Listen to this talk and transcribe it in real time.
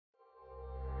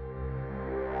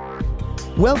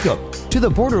Welcome to the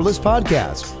Borderless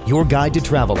Podcast, your guide to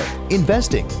traveling,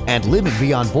 investing, and living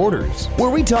beyond borders,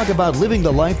 where we talk about living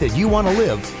the life that you want to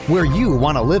live, where you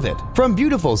want to live it. From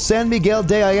beautiful San Miguel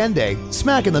de Allende,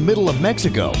 smack in the middle of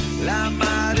Mexico,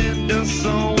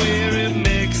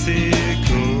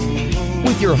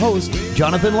 with your hosts,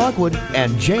 Jonathan Lockwood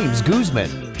and James Guzman.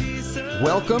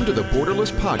 Welcome to the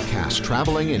Borderless Podcast,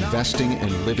 traveling, investing,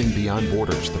 and living beyond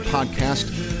borders. The podcast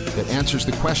that answers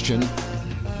the question,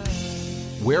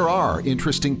 where are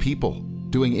interesting people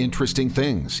doing interesting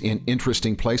things in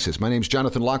interesting places? My name's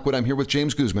Jonathan Lockwood. I'm here with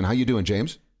James Guzman. How you doing,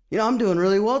 James? You know, I'm doing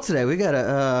really well today. We got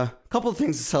a couple of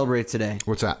things to celebrate today.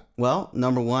 What's that? Well,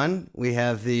 number one, we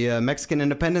have the Mexican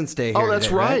Independence Day here. Oh, that's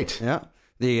today, right. Yeah.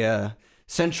 The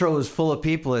Centro is full of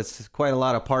people. It's quite a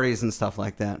lot of parties and stuff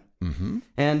like that. Mm-hmm.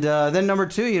 And then number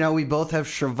two, you know, we both have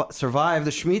survived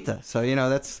the Shemitah. So, you know,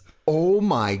 that's... Oh,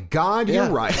 my God, you're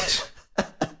right.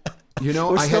 You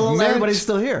know, everybody's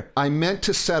still here. I meant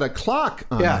to set a clock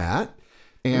on that,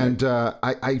 and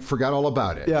I forgot all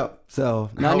about it. Yeah. So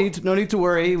no need to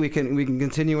worry. We can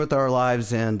continue with our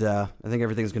lives, and I think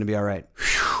everything's going to be all right.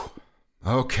 Whew.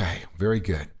 Okay. Very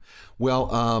good. Well,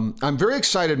 I'm very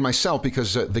excited myself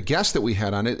because the guest that we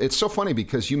had on it, it's so funny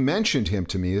because you mentioned him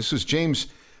to me. This was James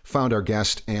found our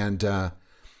guest,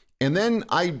 and then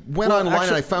I went online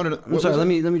and I found it. I'm sorry, let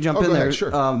me jump in there. Ahead,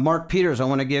 sure. Mark Peters, I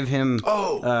want to give him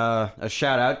a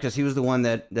shout out because he was the one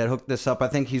that hooked this up. I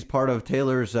think he's part of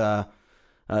Taylor's.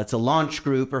 It's a launch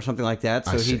group or something like that.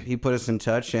 So he put us in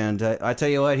touch, and I tell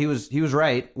you what, he was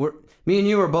right. Me and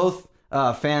you were both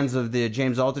fans of the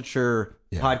James Altucher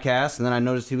podcast, and then I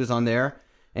noticed he was on there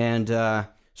and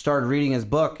started reading his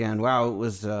book, and wow, it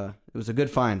was a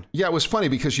good find. Yeah, it was funny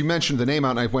because you mentioned the name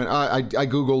out, and I went, I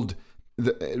Googled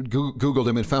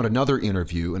him and found another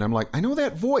interview, and I'm like, I know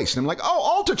that voice, and I'm like,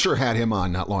 oh, Altucher had him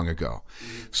on not long ago.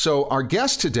 So our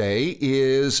guest today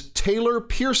is Taylor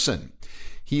Pearson.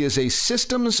 He is a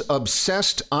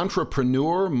systems-obsessed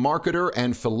entrepreneur, marketer,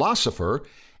 and philosopher,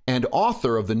 and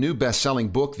author of the new best-selling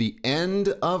book, The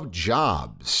End of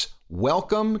Jobs.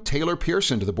 Welcome, Taylor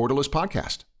Pearson, to the Borderless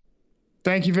Podcast.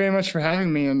 Thank you very much for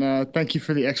having me, and thank you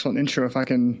for the excellent intro. If I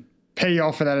can pay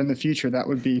y'all for that in the future, that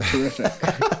would be terrific.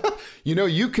 You know,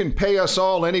 you can pay us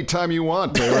all anytime you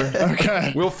want, Taylor.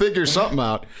 Okay. We'll figure something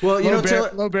out. Well, you know, Taylor,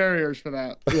 low barriers for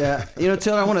that. Yeah. You know,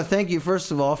 Taylor, I want to thank you,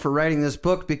 first of all, for writing this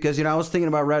book because, you know, I was thinking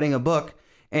about writing a book,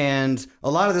 and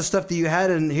a lot of the stuff that you had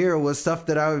in here was stuff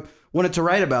that I wanted to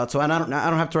write about, so I don't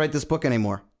have to write this book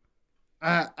anymore.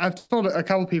 I've told a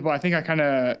couple people. I think I kind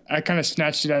of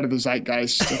snatched it out of the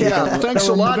zeitgeist. Yeah, thanks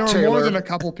a lot, Taylor. There were more than a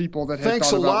couple people that had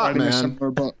thought about writing a similar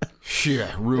book.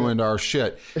 Yeah, ruined our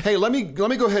shit. Hey, let me go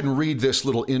ahead and read this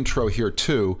little intro here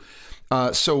too.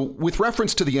 So, with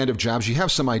reference to The End of Jobs, you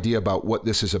have some idea about what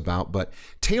this is about. But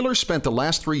Taylor spent the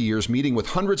last 3 years meeting with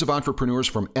hundreds of entrepreneurs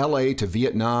from L.A. to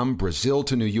Vietnam, Brazil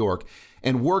to New York,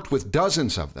 and worked with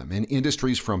dozens of them in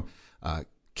industries from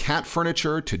cat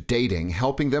furniture to dating,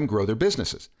 helping them grow their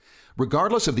businesses.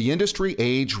 Regardless of the industry,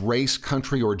 age, race,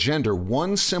 country, or gender,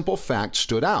 one simple fact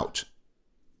stood out.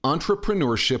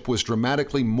 Entrepreneurship was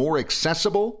dramatically more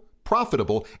accessible,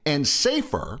 profitable, and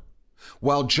safer,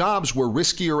 while jobs were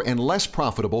riskier and less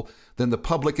profitable than the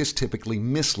public is typically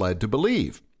misled to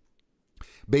believe.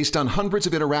 Based on hundreds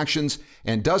of interactions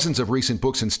and dozens of recent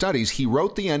books and studies, he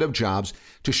wrote The End of Jobs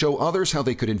to show others how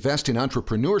they could invest in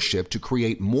entrepreneurship to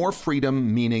create more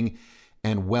freedom, meaning,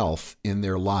 and wealth in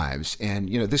their lives. And,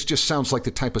 you know, this just sounds like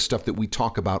the type of stuff that we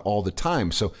talk about all the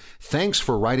time. So thanks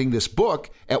for writing this book.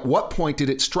 At what point did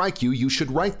it strike you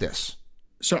should write this?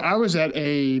 So I was at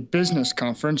a business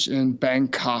conference in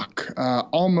Bangkok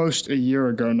almost a year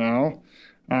ago now.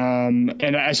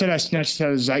 And I said I snatched it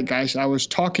out of the zeitgeist. I was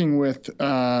talking with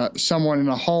someone in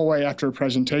a hallway after a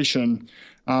presentation,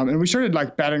 and we started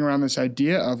like batting around this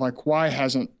idea of like, why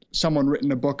hasn't someone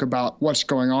written a book about what's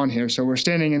going on here? So we're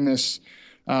standing in this,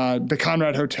 the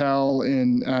Conrad Hotel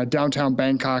in downtown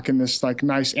Bangkok in this like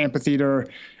nice amphitheater,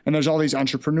 and there's all these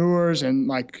entrepreneurs, and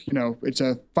like, you know, it's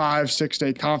a 5-6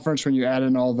 day conference when you add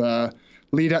in all the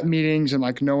lead up meetings, and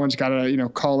like no one's got to, you know,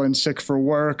 call in sick for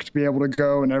work to be able to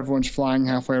go, and everyone's flying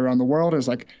halfway around the world. Is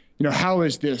like, you know, how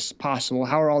is this possible?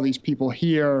 How are all these people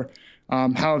here? How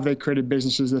have they created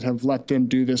businesses that have let them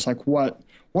do this? Like what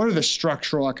are the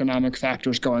structural economic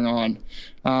factors going on?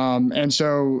 And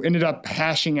so ended up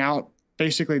hashing out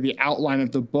basically the outline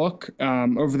of the book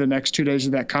over the next 2 days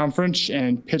of that conference,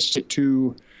 and pitched it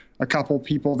to a couple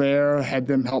people there, had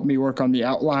them help me work on the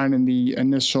outline and the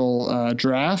initial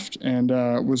draft, and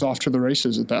was off to the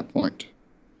races at that point.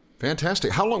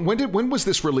 Fantastic. How long? When was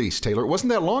this released, Taylor? It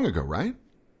wasn't that long ago, right?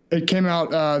 It came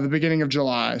out the beginning of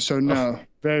July, so no,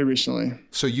 very recently.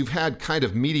 So you've had kind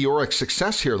of meteoric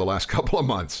success here the last couple of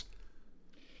months.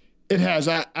 It has.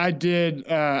 I did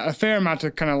a fair amount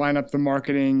to kind of line up the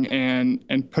marketing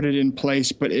and put it in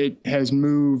place, but it has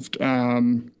moved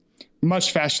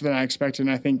much faster than I expected.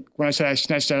 And I think when I said I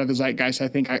snatched out of the zeitgeist, I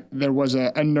think there was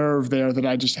a nerve there that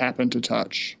I just happened to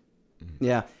touch.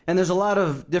 Yeah, and there's a lot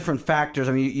of different factors.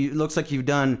 I mean, it looks like you've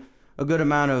done a good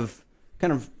amount of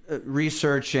kind of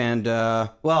research and,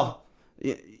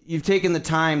 you've taken the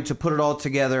time to put it all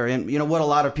together and, what a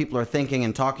lot of people are thinking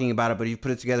and talking about it, but you've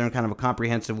put it together in kind of a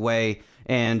comprehensive way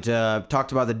and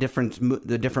talked about the different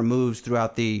moves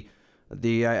throughout the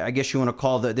I guess you want to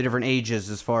call the different ages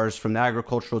as far as from the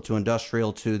agricultural to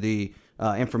industrial to the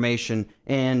information.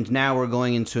 And now we're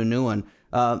going into a new one.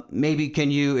 Maybe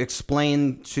can you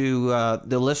explain to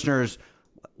the listeners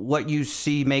what you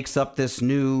see makes up this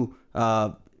new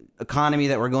economy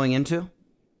that we're going into?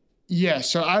 Yeah,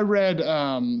 so I read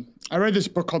this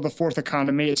book called The Fourth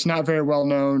Economy. It's not very well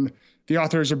known. The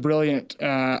author is a brilliant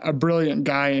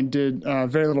guy and did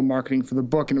very little marketing for the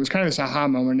book. And it was kind of this aha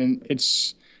moment. And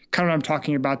it's kind of what I'm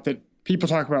talking about, that people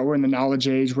talk about we're in the knowledge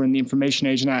age, we're in the information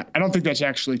age. And I don't think that's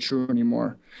actually true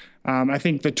anymore. I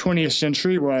think the 20th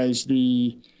century was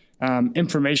the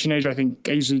information age. I think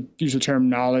I usually use the term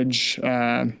knowledge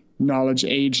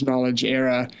age, knowledge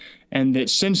era. And that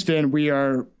since then we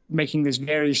are making this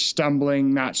very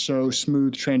stumbling, not so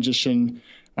smooth transition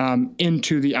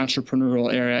into the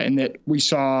entrepreneurial era, and that we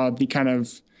saw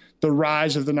the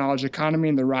rise of the knowledge economy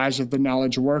and the rise of the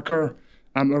knowledge worker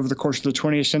over the course of the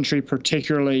 20th century,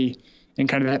 particularly in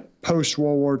kind of that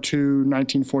post-World War II,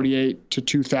 1948 to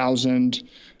 2000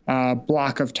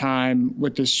 block of time,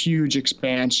 with this huge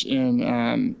expansion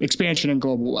in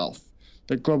global wealth.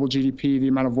 The global GDP, the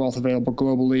amount of wealth available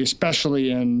globally,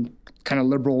 especially in kind of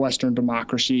liberal Western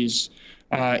democracies,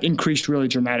 increased really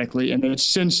dramatically. And then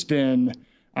since then,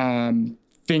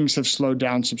 things have slowed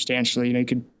down substantially. You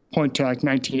could point to like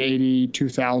 1980,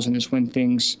 2000 is when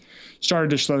things started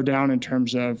to slow down in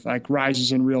terms of like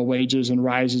rises in real wages and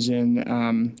rises in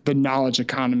the knowledge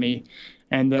economy.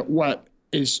 And that what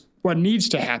needs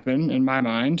to happen, in my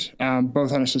mind,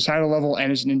 both on a societal level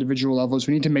and as an individual level, is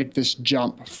we need to make this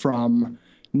jump from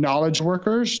knowledge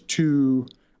workers to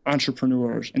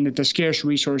entrepreneurs, and that the scarce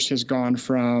resource has gone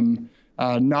from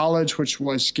knowledge, which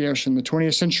was scarce in the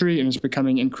 20th century and is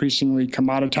becoming increasingly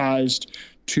commoditized,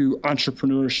 to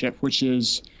entrepreneurship, which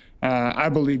is, I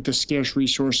believe, the scarce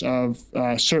resource of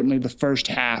certainly the first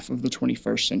half of the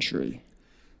 21st century.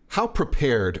 How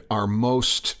prepared are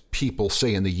most people,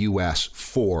 say in the U.S.,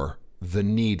 for the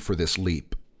need for this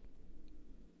leap?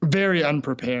 Very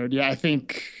unprepared. Yeah, I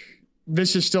think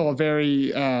this is still a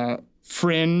very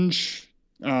fringe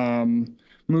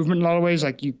movement in a lot of ways.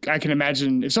 Like I can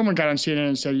imagine if someone got on CNN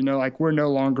and said, we're no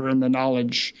longer in the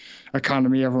knowledge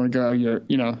economy, everyone would go,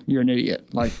 you're an idiot.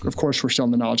 Like, of course we're still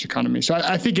in the knowledge economy. So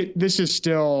I think this is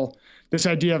still this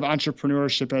idea of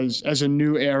entrepreneurship as a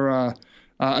new era,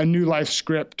 a new life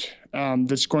script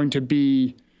that's going to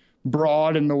be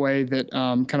broad in the way that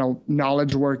kind of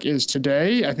knowledge work is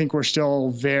today. I think we're still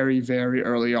very, very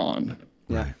early on.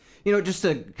 Yeah. Just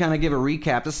to kind of give a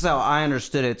recap, this is how I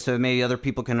understood it, so maybe other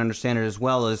people can understand it as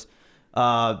well, is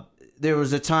there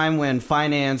was a time when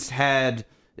finance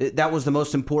that was the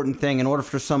most important thing. In order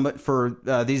for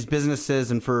these businesses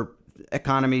and for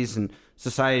economies and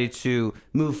society to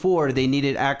move forward, they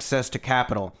needed access to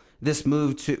capital. This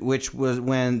moved to, which was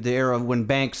when the era when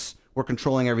banks were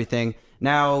controlling everything.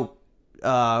 Now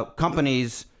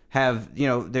companies have,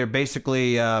 they're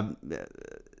basically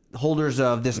holders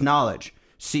of this knowledge.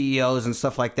 CEOs and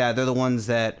stuff like that, they're the ones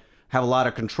that have a lot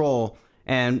of control.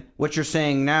 And what you're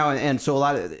saying now, and so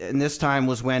in this time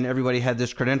was when everybody had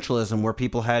this credentialism, where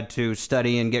people had to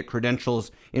study and get credentials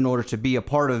in order to be a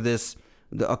part of this,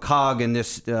 a cog in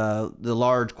this, the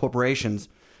large corporations.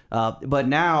 But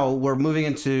now we're moving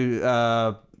into,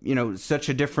 such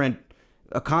a different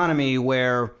economy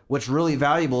where what's really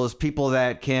valuable is people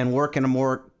that can work in a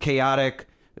more chaotic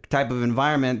type of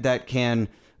environment, that can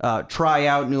try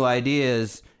out new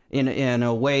ideas in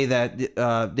a way that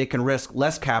they can risk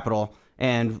less capital.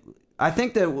 And I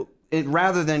think that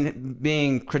rather than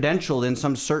being credentialed in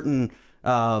some certain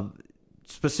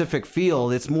specific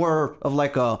field, it's more of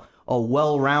like a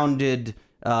well-rounded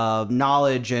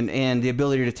knowledge and the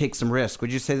ability to take some risk.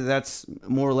 Would you say that that's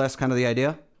more or less kind of the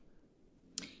idea?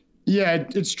 Yeah,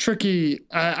 it's tricky.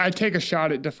 I take a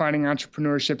shot at defining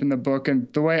entrepreneurship in the book,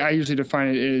 and the way I usually define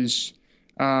it is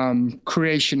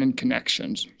creation and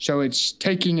connections. So it's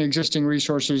taking existing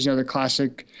resources, the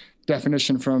classic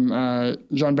definition from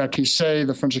Jean-Baptiste Say,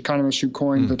 the French economist who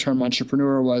coined the term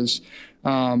entrepreneur, was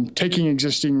taking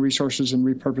existing resources and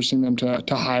repurposing them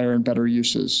to higher and better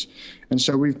uses. And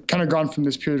so we've kind of gone from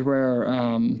this period where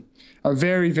a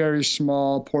very, very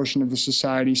small portion of the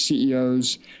society,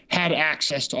 CEOs, had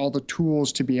access to all the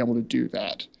tools to be able to do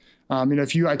that.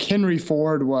 If you, like Henry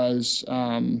Ford was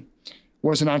an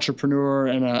entrepreneur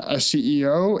and a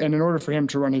CEO, and in order for him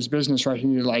to run his business, right, he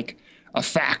needed like a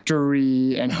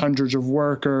factory and hundreds of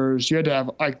workers. You had to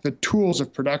have like the tools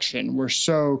of production were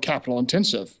so capital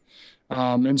intensive.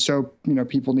 And so,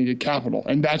 people needed capital,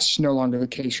 and that's no longer the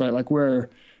case, right? Like we're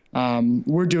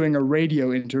doing a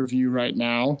radio interview right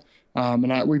now.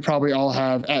 And we probably all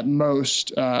have at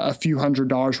most a few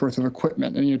 $100s worth of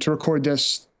equipment. And to record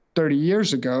this 30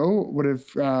 years ago would have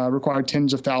required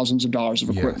tens of thousands of dollars of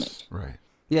equipment. Yes, right.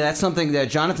 Yeah, that's something that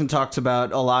Jonathan talks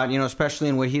about a lot, especially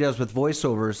in what he does with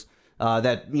voiceovers,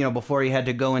 that, before he had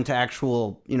to go into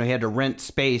actual, he had to rent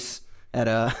space at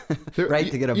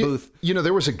to get a booth.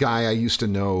 There was a guy I used to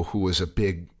know who was a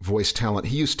big voice talent.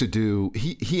 He used to do,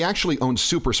 he actually owned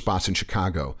Super Spots in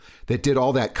Chicago that did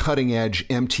all that cutting edge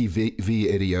MTV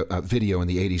video in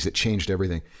the 80s that changed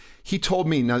everything. He told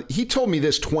me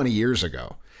this 20 years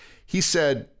ago. He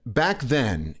said back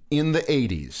then in the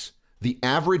 80s, the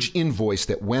average invoice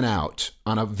that went out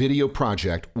on a video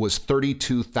project was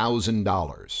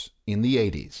 $32,000 in the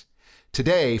 80s.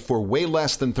 Today, for way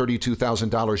less than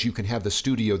 $32,000, you can have the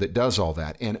studio that does all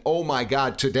that. And oh my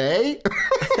God, today?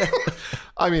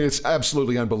 I mean, it's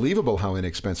absolutely unbelievable how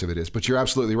inexpensive it is, but you're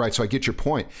absolutely right. So I get your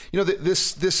point.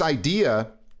 This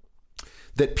idea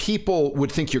that people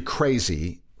would think you're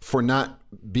crazy for not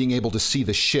being able to see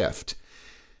the shift.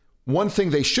 One thing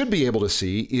they should be able to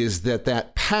see is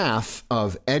that path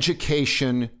of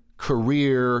education,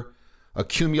 career,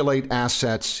 accumulate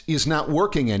assets is not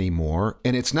working anymore.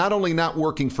 And it's not only not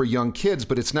working for young kids,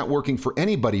 but it's not working for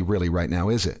anybody really right now,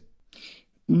 is it?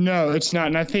 No, it's not.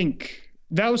 And I think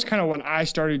that was kind of what I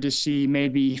started to see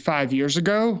maybe 5 years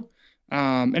ago.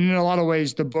 And in a lot of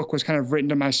ways, the book was kind of written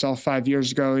to myself 5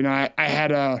 years ago. I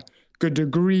had a good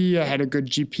degree. I had a good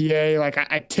GPA. Like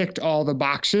I ticked all the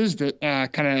boxes that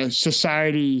kind of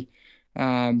society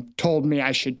told me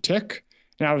I should tick.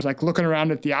 And I was like looking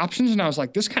around at the options and I was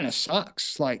like, this kind of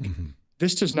sucks. Like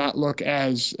this does not look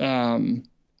as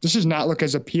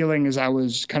appealing as I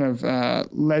was kind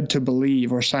of led to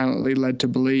believe, or silently led to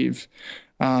believe.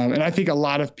 And I think a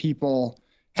lot of people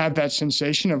have that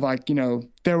sensation of like,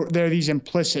 there are these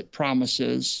implicit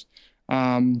promises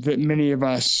that many of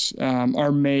us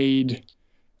are made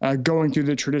going through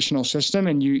the traditional system.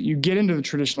 And you get into the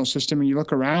traditional system and you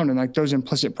look around and like those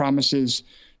implicit promises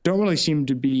don't really seem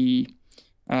to be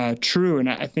true. And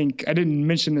I think I didn't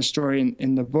mention this story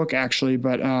in the book actually,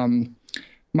 but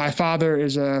my father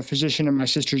is a physician and my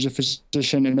sister's a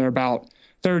physician, and they're about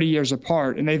 30 years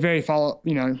apart, and they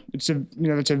it's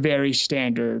a very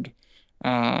standard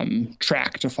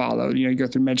track to follow. You go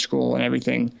through med school and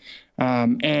everything.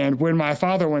 And when my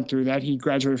father went through that, he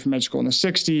graduated from med school in the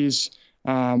 60s,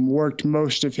 worked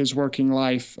most of his working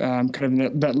life kind of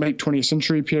in that late 20th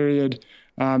century period,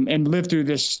 and lived through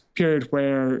this period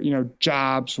where,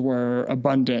 jobs were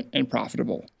abundant and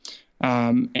profitable.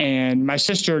 And my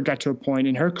sister got to a point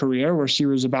in her career where she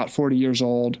was about 40 years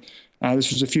old.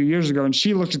 This was a few years ago, and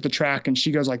she looked at the track and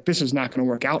she goes like, this is not going to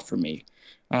work out for me.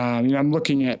 I'm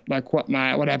looking at like what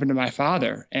happened to my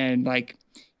father, and like,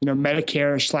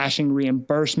 Medicare is slashing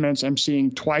reimbursements. I'm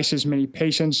seeing twice as many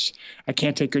patients. I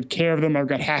can't take good care of them. I've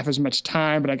got half as much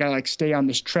time, but I got to like stay on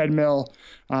this treadmill.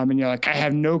 And I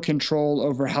have no control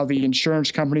over how the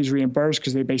insurance companies reimburse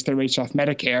because they base their rates off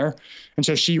Medicare. And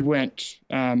so she went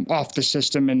off the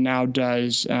system and now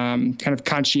does kind of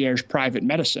concierge private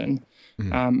medicine.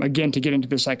 Again, to get into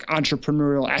this like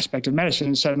entrepreneurial aspect of medicine.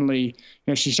 And suddenly,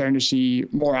 she's starting to see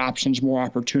more options, more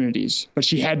opportunities. But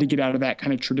she had to get out of that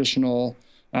kind of traditional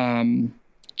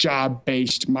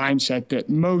job-based mindset that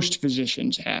most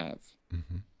physicians have.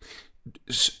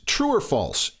 True or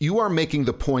false? You are making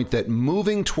the point that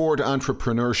moving toward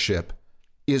entrepreneurship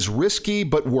is risky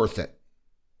but worth it.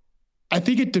 I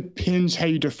think it depends how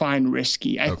you define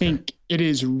risky. I think it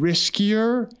is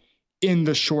riskier in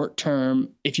the short term.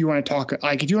 If you want to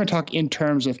talk in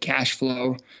terms of cash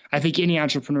flow, I think any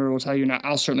entrepreneur will tell you, and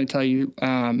I'll certainly tell you,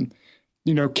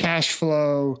 cash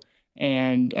flow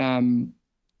and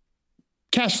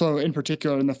cash flow in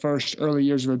particular in the first early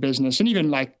years of a business, and even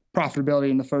like profitability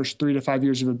in the first 3 to 5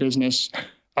 years of a business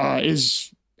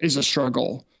is a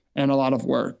struggle and a lot of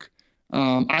work.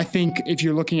 I think if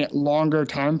you're looking at longer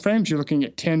time frames, you're looking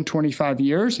at 10, 25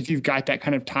 years. If you've got that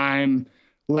kind of time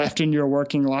left in your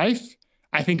working life,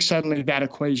 I think suddenly that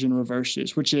equation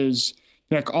reverses, which is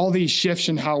like all these shifts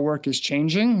in how work is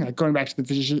changing. Like going back to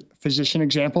the physician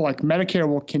example, like Medicare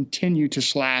will continue to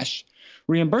slash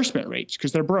reimbursement rates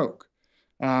because they're broke,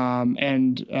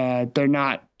 and they're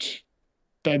not.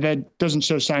 That doesn't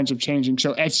show signs of changing.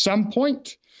 So at some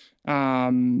point,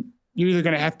 you're either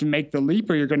going to have to make the leap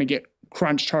or you're going to get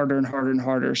crunched harder and harder and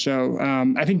harder. So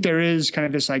I think there is kind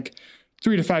of this like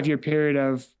 3 to 5 year period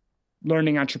of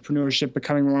learning entrepreneurship,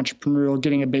 becoming more entrepreneurial,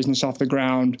 getting a business off the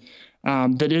ground.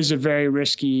 That is a very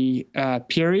risky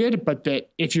period, but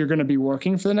that if you're going to be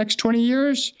working for the next 20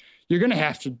 years, you're going to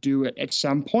have to do it at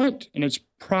some point, and it's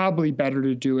probably better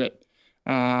to do it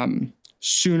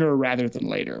sooner rather than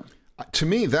later. To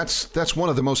me, that's one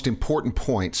of the most important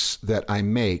points that I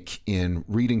make in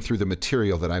reading through the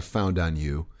material that I've found on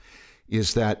you,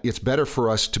 is that it's better for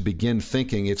us to begin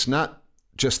thinking it's not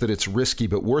just that it's risky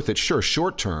but worth it. Sure,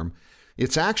 short term,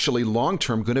 it's actually long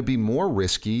term going to be more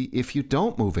risky if you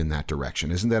don't move in that direction.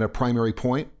 Isn't that a primary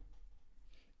point?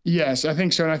 Yes, I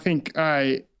think so. And I think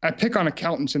I pick on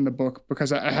accountants in the book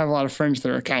because I have a lot of friends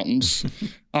that are accountants.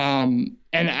 And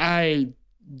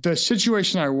the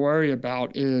situation I worry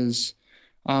about is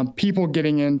people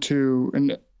getting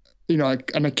into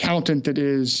like an accountant that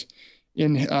is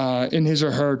in his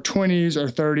or her 20s or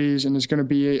 30s and is going to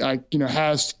be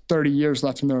has 30 years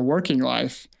left in their working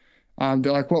life.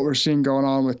 They're like what we're seeing going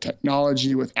on with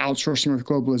technology, with outsourcing, with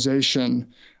globalization,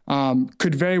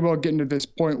 could very well get into this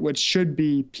point, which should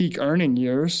be peak earning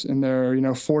years in their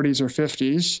 40s or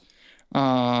 50s.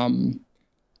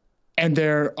 And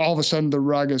they're all of a sudden the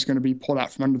rug is going to be pulled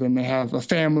out from under them. They have a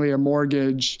family, a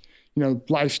mortgage,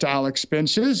 lifestyle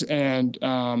expenses, and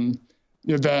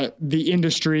the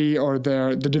industry or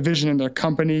the division in their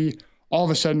company all of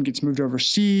a sudden gets moved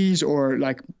overseas, or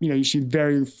you see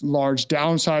very large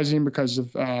downsizing because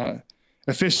of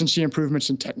efficiency improvements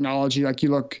in technology. Like you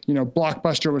look,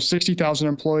 Blockbuster was 60,000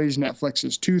 employees, Netflix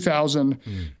is 2,000,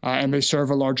 and they serve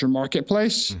a larger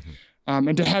marketplace.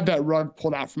 And to have that rug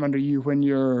pulled out from under you when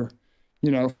you're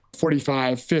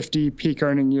 45, 50, peak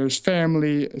earning years,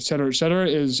 family, et cetera,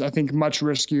 is, I think, much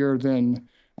riskier than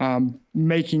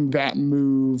making that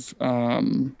move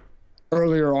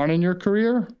earlier on in your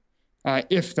career,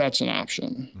 if that's an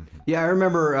option. Yeah, I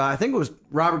remember, I think it was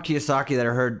Robert Kiyosaki that I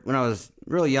heard when I was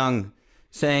really young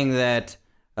saying that,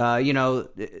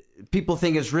 people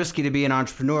think it's risky to be an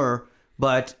entrepreneur,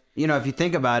 but if you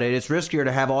think about it, it's riskier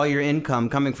to have all your income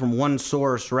coming from one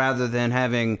source rather than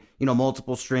having,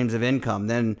 multiple streams of income.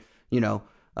 Then,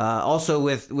 also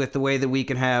with the way that we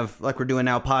can have, like we're doing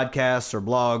now, podcasts or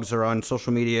blogs or on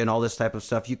social media and all this type of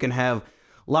stuff, you can have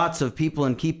lots of people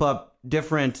and keep up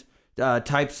different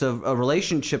types of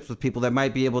relationships with people that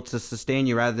might be able to sustain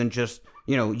you rather than just,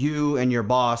 you and your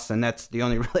boss, and that's the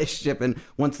only relationship. And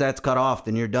once that's cut off,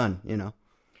 then you're done,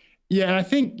 Yeah, and I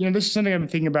think, this is something I've been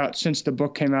thinking about since the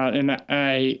book came out, and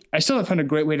I still haven't found a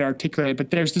great way to articulate it,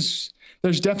 but there's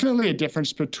definitely a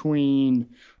difference between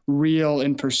real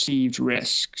and perceived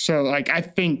risk. So I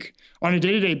think on a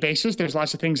day-to-day basis, there's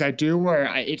lots of things I do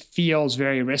where it feels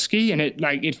very risky and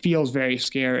it feels very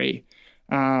scary.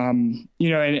 And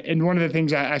one of the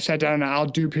things I sat down and I'll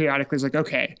do periodically is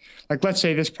okay, let's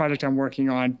say this project I'm working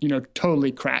on,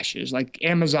 totally crashes.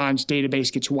 Amazon's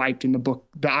database gets wiped and the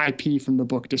IP from the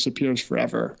book disappears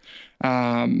forever.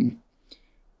 Or,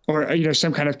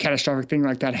 some kind of catastrophic thing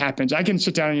like that happens. I can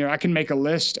sit down and, I can make a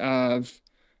list of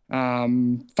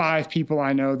 5 people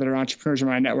I know that are entrepreneurs in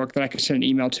my network that I can send an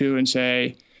email to and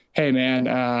say, hey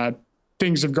man,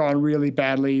 things have gone really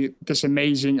badly. This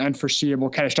amazing, unforeseeable,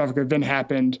 catastrophic event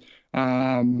happened.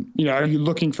 Are you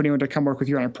looking for anyone to come work with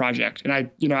you on a project? And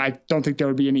I don't think there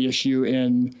would be any issue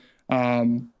in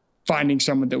finding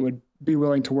someone that would be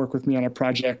willing to work with me on a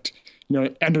project,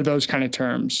 under those kind of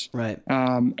terms. Right.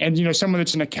 And someone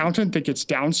that's an accountant that gets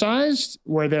downsized,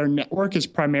 where their network is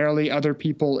primarily other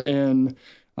people in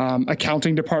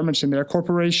accounting departments in their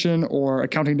corporation or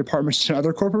accounting departments in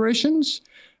other corporations.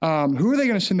 Who are they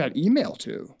going to send that email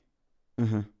to?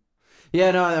 Mm-hmm.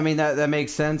 Yeah, no, I mean, that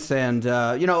makes sense. And,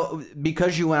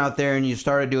 because you went out there and you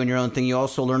started doing your own thing, you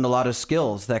also learned a lot of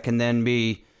skills that can then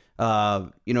be,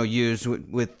 used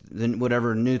with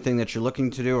whatever new thing that you're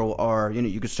looking to do, or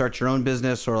you could start your own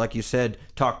business, or like you said,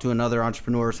 talk to another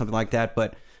entrepreneur or something like that.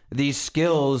 But these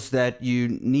skills that you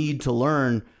need to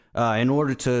learn in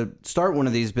order to start one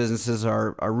of these businesses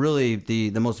are really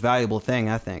the most valuable thing,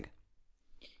 I think.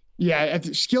 Yeah,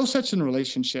 skill sets and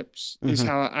relationships is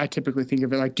how I typically think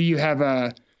of it. Do you have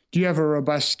a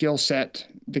robust skill set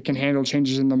that can handle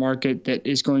changes in the market that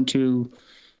is going to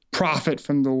profit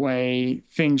from the way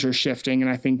things are shifting? And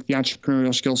I think the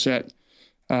entrepreneurial skill set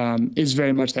is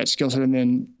very much that skill set. And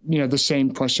then, the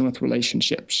same question with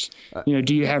relationships.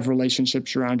 Do you have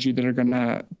relationships around you that are going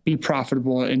to be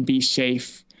profitable and be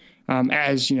safe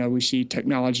as, we see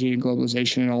technology and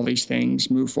globalization and all these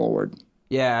things move forward?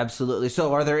 Yeah, absolutely.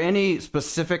 So are there any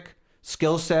specific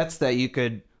skill sets that you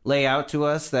could lay out to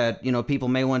us that, people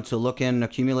may want to look in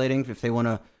accumulating if they want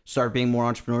to start being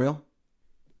more entrepreneurial?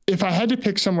 If I had to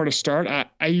pick somewhere to start,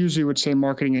 I usually would say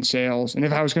marketing and sales. And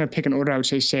if I was going to pick an order, I would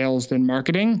say sales, then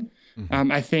marketing.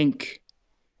 I think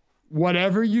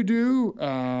whatever you do,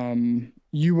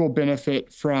 you will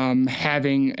benefit from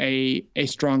having a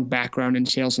strong background in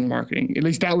sales and marketing. At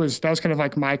least that was kind of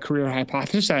like my career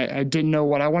hypothesis. I didn't know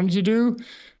what I wanted to do,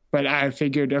 but I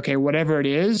figured, okay, whatever it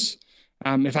is,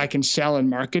 if I can sell and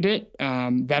market it,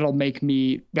 that'll put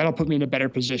me in a better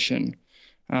position.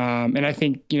 And I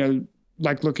think,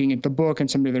 like looking at the book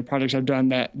and some of the other projects I've done,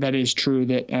 that is true,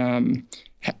 that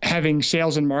having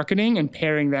sales and marketing and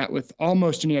pairing that with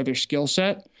almost any other skill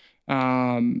set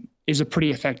is a pretty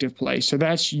effective place. So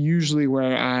that's usually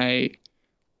where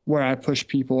I push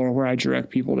people or where I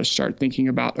direct people to start thinking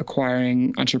about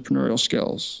acquiring entrepreneurial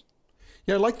skills.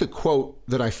 Yeah, I like the quote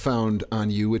that I found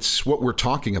on you. It's what we're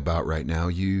talking about right now.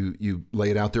 You lay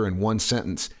it out there in one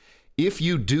sentence. If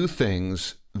you do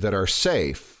things that are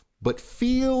safe but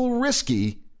feel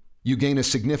risky, you gain a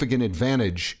significant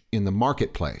advantage in the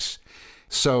marketplace.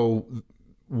 So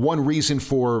one reason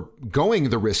for going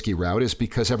the risky route is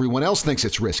because everyone else thinks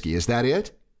it's risky. Is that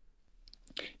it?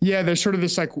 Yeah, there's sort of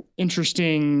this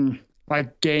interesting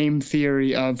game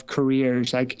theory of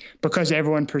careers. Because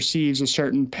everyone perceives a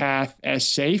certain path as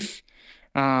safe,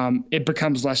 it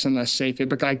becomes less and less safe. It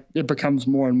becomes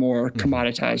more and more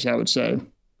commoditized, I would say.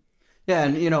 Yeah,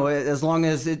 and as long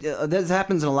as this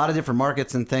happens in a lot of different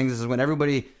markets and things, is when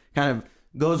everybody kind of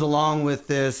goes along with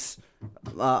this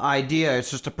idea.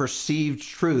 It's just a perceived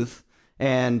truth,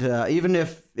 and even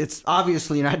if it's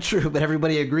obviously not true, but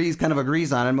everybody agrees on it.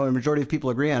 The majority of people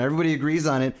agree on it. Everybody agrees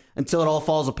on it until it all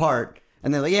falls apart,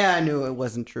 and they're like, "Yeah, I knew it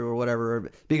wasn't true," or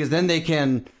whatever, because then they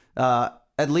can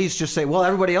at least just say, "Well,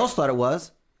 everybody else thought it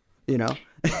was," And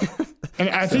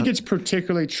I think it's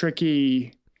particularly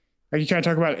tricky. You kind of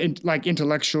talk about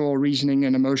intellectual reasoning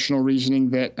and emotional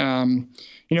reasoning that,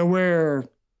 where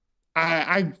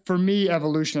for me,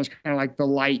 evolution is kind of like the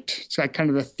light. It's like kind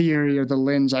of the theory or the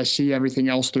lens I see everything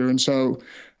else through. And so,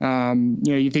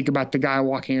 you think about the guy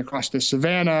walking across the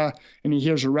savannah and he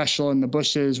hears a rustle in the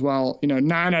bushes. Well,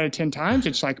 9 out of 10 times,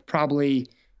 it's probably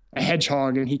a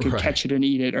hedgehog and he could catch it and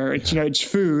eat it, or it's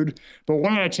food. But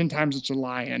 1 out of 10 times it's a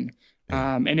lion.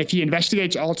 And if he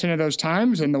investigates all 10 of those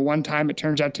times and the one time it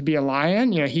turns out to be a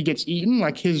lion, he gets eaten,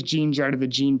 his genes are out of the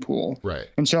gene pool. Right.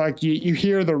 And so you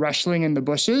hear the rustling in the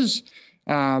bushes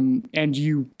and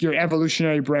your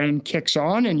evolutionary brain kicks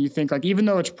on and you think even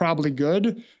though it's probably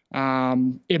good,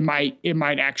 it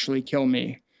might actually kill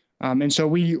me. And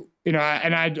so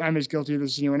I'm as guilty of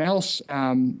this as anyone else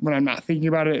when I'm not thinking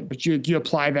about it, but you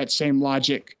apply that same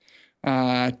logic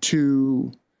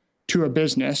to a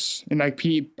business. And I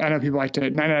know people like to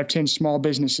 9 out of 10 small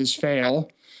businesses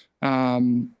fail,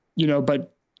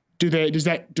 but does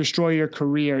that destroy your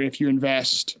career if you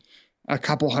invest a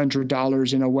couple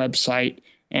 $100 in a website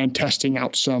and testing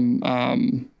out some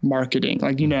marketing?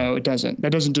 It doesn't.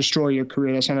 That doesn't destroy your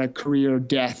career. That's not a career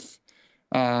death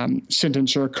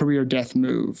sentence or a career death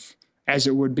move, as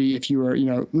it would be if you were,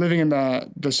 living in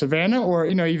the savannah, or,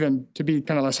 even to be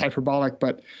kind of less hyperbolic,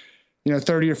 but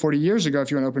 30 or 40 years ago, if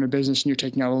you want to open a business and you're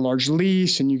taking out a large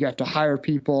lease and you have to hire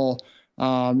people,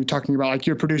 you're talking about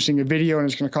you're producing a video and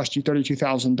it's going to cost you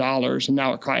 $32,000. And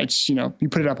now it's, you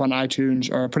put it up on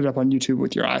iTunes or put it up on YouTube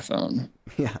with your iPhone.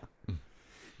 Yeah.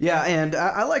 Yeah. And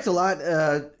I liked a lot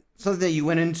something that you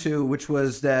went into, which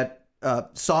was that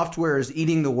software is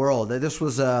eating the world. This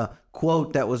was a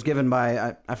quote that was given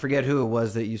by, I forget who it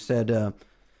was that you said,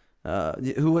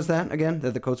 who was that again?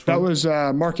 That the quote's from? That was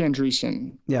Mark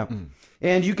Andreessen. Yeah.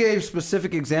 And you gave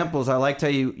specific examples. I liked how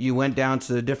you went down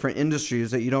to the different industries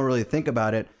that you don't really think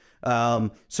about it.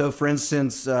 So for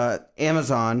instance,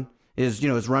 Amazon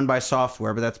is run by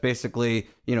software, but that's basically,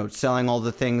 selling all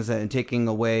the things and taking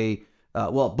away,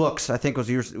 books. I think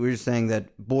we were saying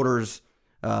that Borders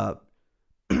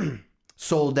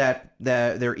sold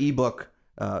their ebook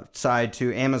side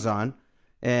to Amazon.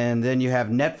 And then you have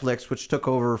Netflix, which took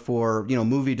over for,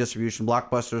 movie distribution,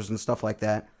 blockbusters and stuff like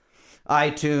that.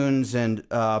 iTunes and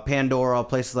Pandora,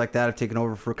 places like that have taken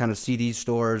over for kind of CD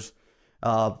stores.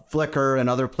 Flickr and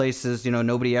other places,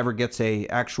 nobody ever gets a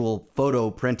actual photo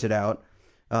printed out.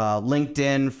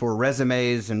 LinkedIn for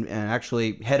resumes and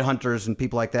actually headhunters and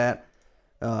people like that.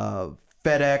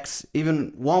 FedEx,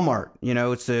 even Walmart,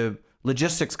 it's a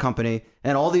logistics company,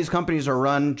 and all these companies are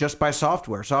run just by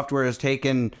software. Software has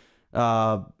taken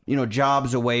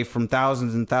jobs away from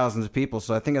thousands and thousands of people.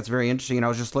 So I think that's very interesting. And I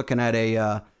was just looking at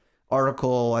a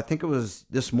article, I think it was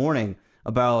this morning,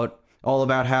 about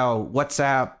how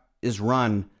WhatsApp is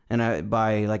run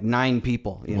by like 9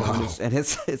 people. Wow. And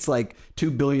it's like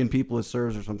 2 billion people it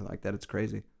serves or something like that. It's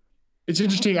crazy. It's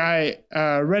interesting. I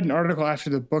read an article after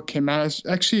the book came out. It's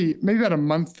actually, maybe about a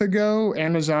month ago,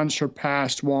 Amazon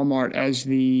surpassed Walmart as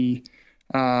the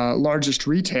largest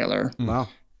retailer. Wow.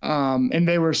 And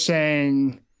they were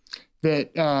saying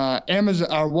that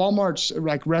Walmart's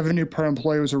like revenue per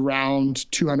employee was around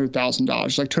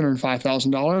 $200,000, like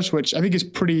 $205,000, which I think is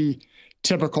pretty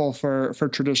typical for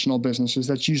traditional businesses.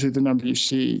 That's usually the number you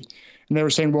see. And they were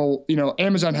saying, well,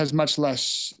 Amazon has much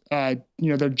less,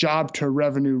 their job to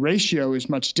revenue ratio is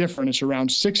much different. It's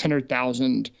around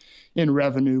 600,000 in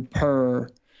revenue per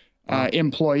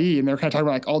employee. And they're kind of talking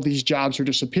about like all these jobs are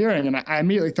disappearing. And I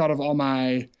immediately thought of all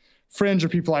my friends or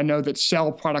people I know that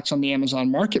sell products on the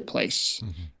Amazon marketplace.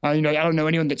 Mm-hmm. I don't know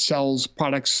anyone that sells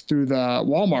products through the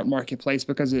Walmart marketplace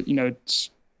because it's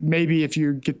maybe if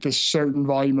you get this certain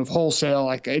volume of wholesale,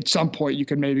 like at some point you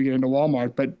could maybe get into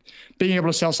Walmart, but being able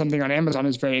to sell something on Amazon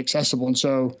is very accessible. And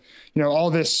so,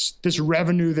 all this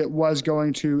revenue that was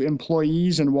going to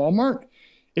employees in Walmart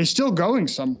is still going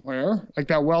somewhere. Like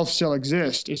that wealth still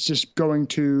exists. It's just going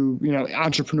to,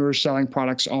 entrepreneurs selling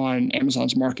products on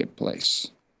Amazon's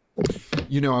marketplace.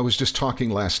 I was just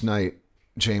talking last night,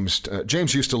 James.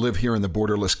 James used to live here in the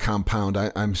Borderless compound.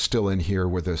 I'm still in here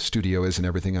where the studio is and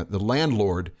everything. The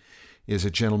landlord is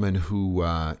a gentleman who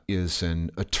is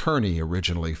an attorney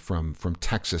originally from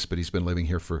Texas, but he's been living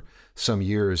here for some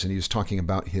years. And he was talking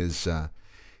about his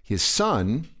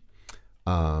son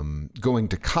going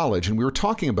to college. And we were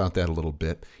talking about that a little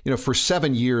bit. For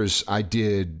 7 years, I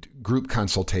did group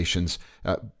consultations,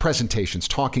 presentations,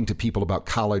 talking to people about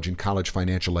college and college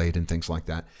financial aid and things like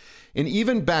that. And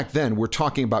even back then, we're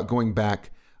talking about going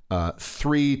back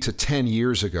 3 to 10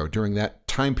 years ago during that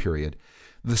time period,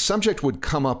 the subject would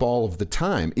come up all of the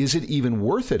time. Is it even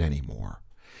worth it anymore?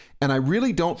 And I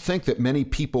really don't think that many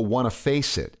people want to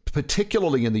face it,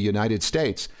 particularly in the United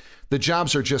States. The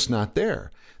jobs are just not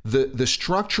there. The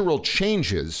structural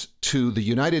changes to the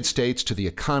United States, to the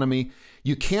economy,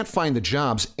 you can't find the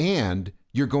jobs, and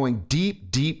you're going deep,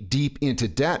 deep, deep into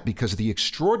debt because of the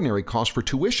extraordinary cost for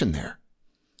tuition there.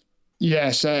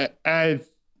 Yes, I've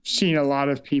seen a lot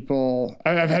of people.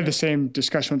 I've had the same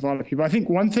discussion with a lot of people. I think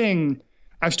one thing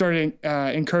I've started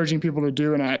encouraging people to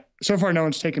do, and so far no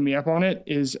one's taken me up on it,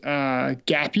 is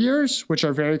gap years, which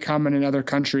are very common in other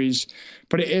countries.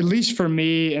 But at least for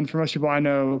me and for most people I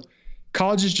know,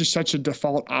 college is just such a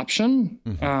default option.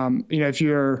 Mm-hmm. If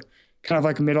you're kind of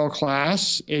like middle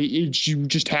class, you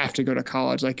just have to go to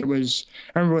college. Like I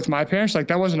remember with my parents, like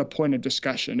that wasn't a point of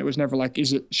discussion. It was never like,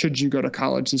 should you go to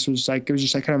college? This was like, it was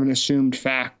just like kind of an assumed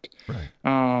fact. Right.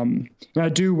 And I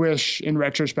do wish in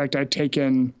retrospect, I'd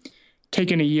taken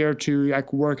a year to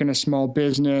like work in a small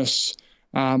business,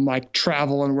 like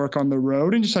travel and work on the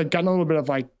road and just like gotten a little bit of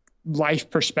like life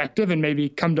perspective and maybe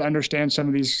come to understand some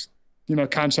of these,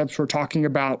 concepts we're talking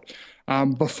about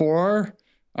before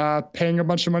paying a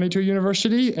bunch of money to a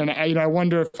university. And I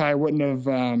wonder if I wouldn't have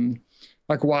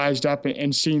like wised up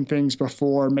and seen things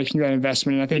before making that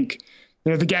investment. And I think,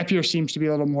 the gap year seems to be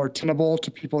a little more tenable to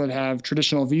people that have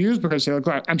traditional views because they look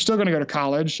like, I'm still going to go to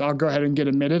college. I'll go ahead and get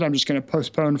admitted. I'm just going to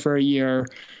postpone for a year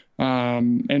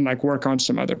and like work on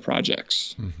some other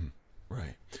projects. Mm-hmm.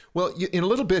 Right. Well, in a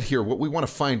little bit here, what we want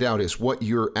to find out is what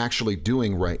you're actually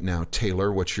doing right now,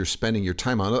 Taylor, what you're spending your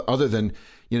time on, other than,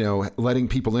 letting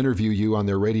people interview you on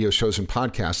their radio shows and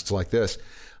podcasts like this.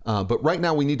 But right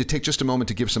now, we need to take just a moment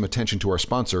to give some attention to our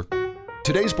sponsor.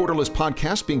 Today's Borderless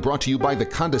podcast being brought to you by the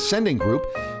Condescending Group,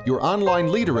 your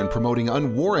online leader in promoting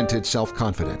unwarranted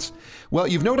self-confidence. Well,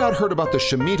 you've no doubt heard about the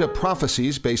Shemitah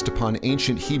prophecies based upon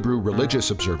ancient Hebrew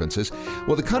religious observances.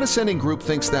 Well, the Condescending Group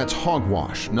thinks that's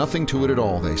hogwash. Nothing to it at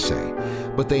all, they say.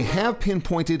 But they have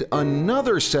pinpointed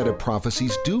another set of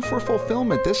prophecies due for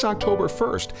fulfillment this October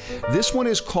 1st. This one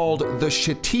is called the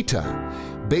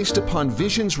Shemitah, based upon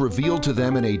visions revealed to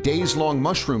them in a days-long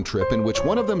mushroom trip in which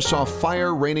one of them saw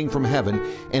fire raining from heaven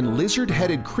and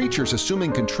lizard-headed creatures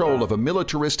assuming control of a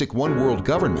militaristic one-world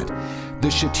government. The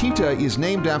Shemitah is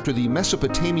named after the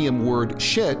Mesopotamian word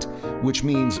shit, which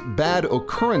means bad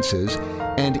occurrences,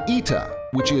 and ita,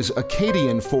 which is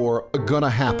Akkadian for gonna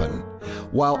happen.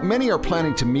 While many are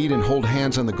planning to meet and hold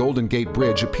hands on the Golden Gate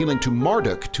Bridge, appealing to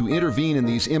Marduk to intervene in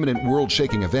these imminent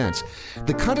world-shaking events,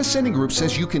 the Condescending Group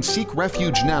says you can seek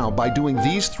refuge now by doing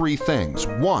these 3 things.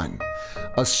 1,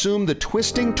 assume the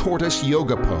twisting tortoise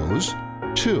yoga pose.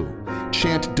 2,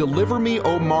 chant "Deliver Me,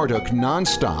 O Marduk"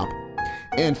 nonstop.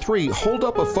 And 3, hold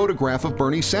up a photograph of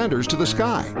Bernie Sanders to the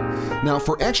sky. Now,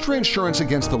 for extra insurance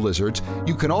against the lizards,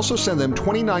 you can also send them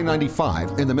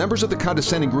 $29.95, and the members of the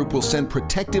condescending group will send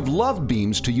protective love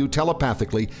beams to you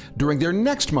telepathically during their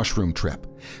next mushroom trip.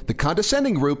 The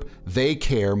condescending group, they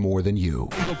care more than you.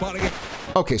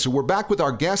 Okay, so we're back with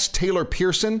our guest, Taylor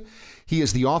Pearson. He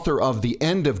is the author of The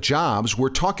End of Jobs. We're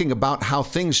talking about how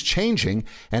things changing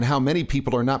and how many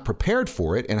people are not prepared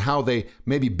for it and how they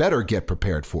maybe better get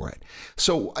prepared for it.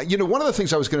 So, one of the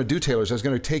things I was going to do, Taylor, is I was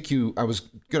going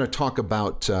to talk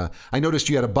about, I noticed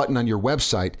you had a button on your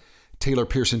website,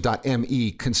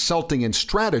 taylorpearson.me, consulting and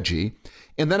strategy.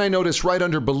 And then I noticed right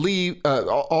under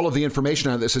all of the information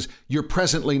on this is you're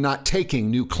presently not taking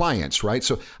new clients, right?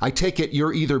 So I take it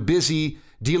you're either busy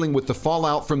dealing with the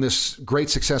fallout from this great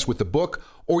success with the book,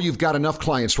 or you've got enough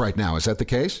clients right now. Is that the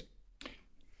case?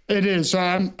 It is. So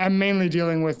I'm mainly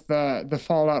dealing with the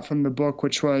fallout from the book,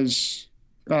 which was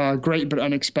great but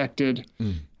unexpected.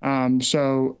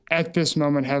 So at this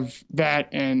moment, have that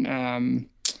and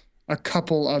a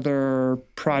couple other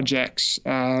projects,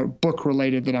 book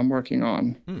related, that I'm working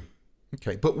on.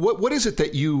 Okay, but what is it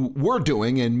that you were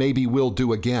doing and maybe will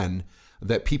do again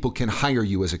that people can hire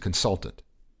you as a consultant?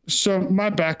 So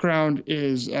my background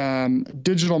is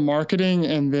digital marketing,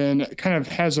 and then it kind of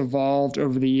has evolved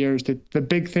over the years. The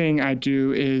big thing I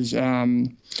do is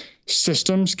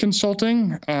systems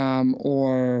consulting,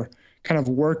 or kind of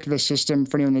work the system.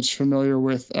 For anyone that's familiar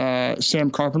with Sam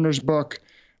Carpenter's book,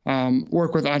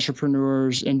 work with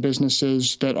entrepreneurs and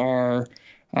businesses that are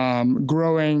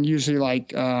growing, usually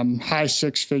like high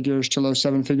 6 figures to low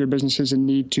 7-figure businesses, and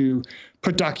need to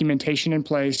put documentation in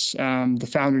place. The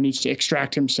founder needs to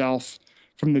extract himself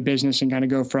from the business and kind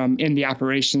of go from in the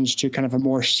operations to kind of a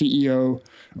more CEO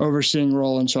overseeing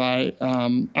role. And so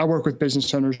I work with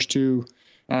business owners to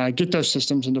get those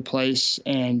systems into place,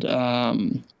 and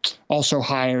also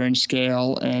hire and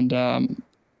scale, and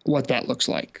what that looks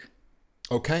like.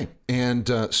 Okay. And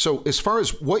so as far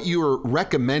as what you're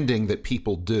recommending that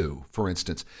people do, for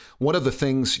instance, one of the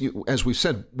things, as we've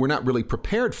said, we're not really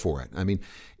prepared for it. I mean,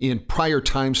 in prior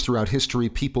times throughout history,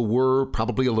 people were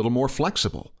probably a little more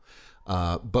flexible.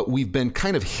 But we've been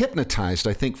kind of hypnotized,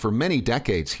 I think, for many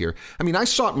decades here. I mean, I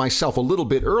saw it myself a little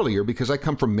bit earlier because I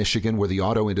come from Michigan, where the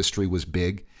auto industry was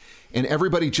big. And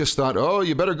everybody just thought, oh,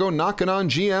 you better go knocking on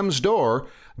GM's door,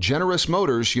 Generous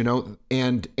Motors,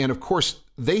 and of course,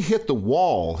 they hit the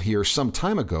wall here some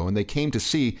time ago, and they came to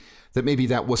see that maybe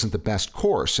that wasn't the best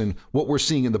course. And what we're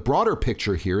seeing in the broader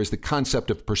picture here is the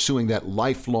concept of pursuing that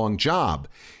lifelong job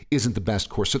isn't the best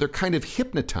course. So they're kind of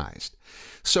hypnotized.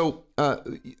 So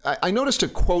I noticed a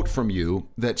quote from you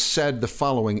that said the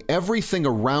following: everything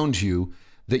around you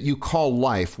that you call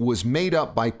life was made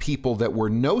up by people that were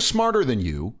no smarter than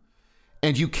you,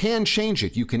 and you can change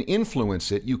it. You can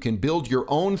influence it. You can build your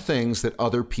own things that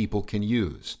other people can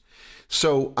use.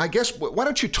 So I guess, why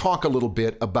don't you talk a little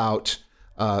bit about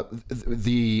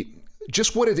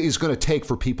just what it is going to take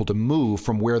for people to move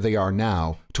from where they are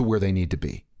now to where they need to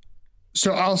be?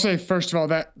 So I'll say, first of all,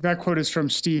 that quote is from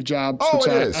Steve Jobs. Oh,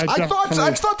 it is. I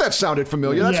thought that sounded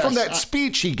familiar. That's from that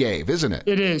speech he gave, isn't it?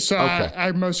 It is. So okay.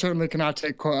 I most certainly cannot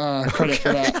take credit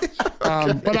for that.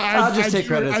 But I'll just take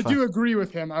credit. I do agree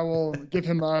with him. I will give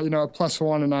him a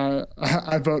 +1, and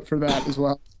I vote for that as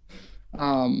well.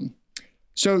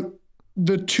 So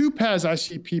the two paths I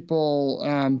see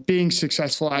people being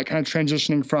successful at, kind of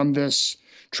transitioning from this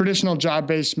traditional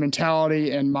job-based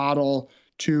mentality and model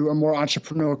to a more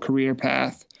entrepreneurial career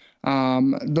path.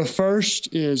 The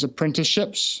first is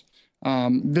apprenticeships.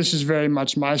 This is very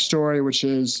much my story, which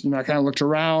is, I kind of looked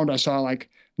around. I saw like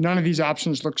none of these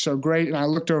options look so great. And I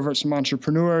looked over at some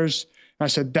entrepreneurs and I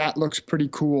said, that looks pretty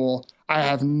cool. I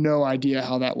have no idea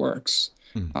how that works.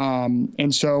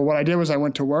 And so what I did was I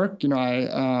went to work.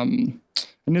 I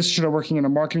initially started working in a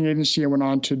marketing agency. I went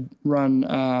on to run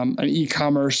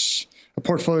a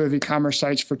portfolio of e-commerce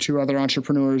sites for 2 other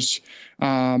entrepreneurs,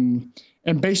 and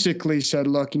basically said,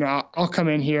 look, I'll come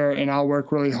in here and I'll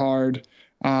work really hard.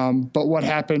 But what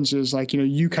happens is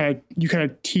you kind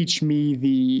of teach me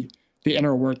the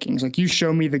inner workings. Like, you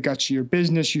show me the guts of your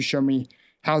business. You show me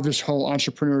how this whole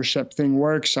entrepreneurship thing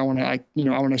works. I want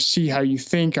to see how you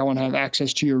think. I want to have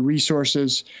access to your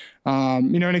resources.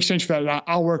 In exchange for that,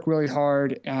 I'll work really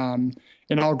hard, and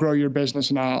I'll grow your business,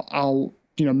 and I'll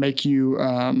make you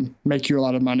a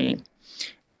lot of money.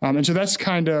 And so that's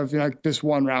kind of this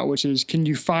one route, which is, can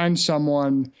you find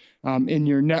someone in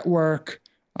your network,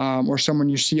 or someone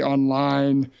you see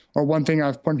online? Or one thing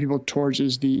I've pointed people towards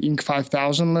is the Inc.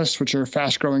 5000 list, which are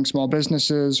fast growing small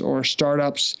businesses or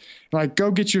startups.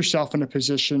 Go get yourself in a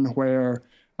position where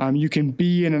You can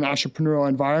be in an entrepreneurial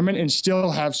environment and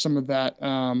still have some of that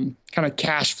kind of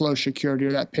cash flow security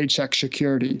or that paycheck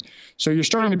security. So you're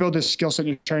starting to build this skill set.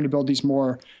 You're trying to build these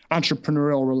more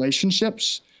entrepreneurial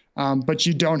relationships, but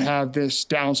you don't have this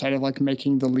downside of like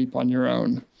making the leap on your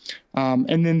own.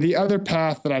 And then the other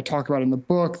path that I talk about in the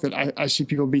book that I see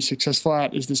people be successful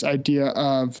at is this idea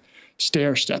of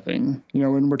stair stepping.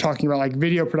 When we're talking about like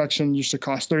video production used to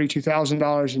cost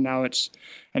 $32,000 and now it's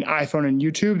an iPhone and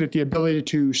YouTube, that the ability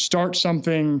to start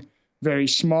something very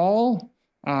small,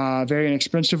 very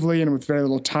inexpensively and with very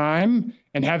little time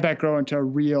and have that grow into a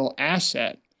real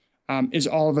asset is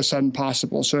all of a sudden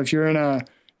possible. So if you're in a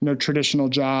traditional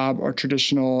job or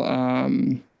traditional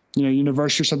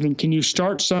university or something, can you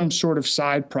start some sort of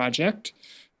side project,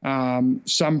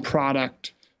 some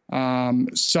product,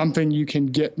 something you can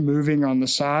get moving on the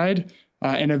side,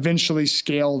 and eventually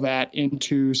scale that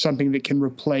into something that can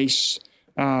replace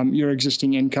your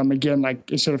existing income? Again,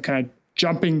 like instead of kind of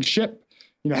jumping ship,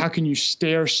 how can you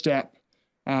stair step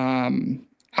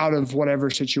out of whatever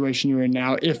situation you're in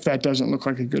now if that doesn't look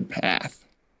like a good path?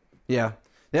 Yeah.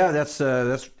 Yeah, that's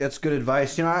good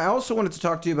advice. I also wanted to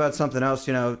talk to you about something else.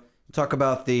 Talk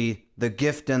about the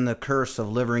gift and the curse of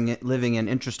living in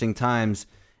interesting times.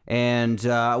 And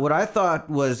what I thought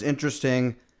was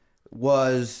interesting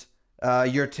was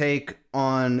your take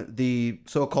on the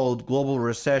so-called global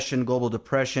recession, global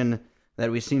depression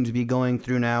that we seem to be going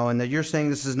through now, and that you're saying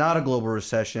this is not a global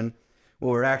recession. What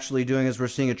we're actually doing is we're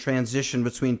seeing a transition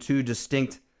between two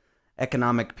distinct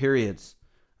economic periods.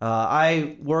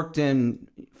 I worked in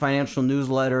financial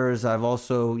newsletters. I've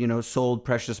also, sold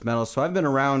precious metals. So I've been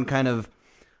around kind of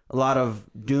a lot of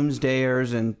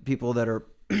doomsdayers and people that are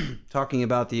talking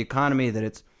about the economy, that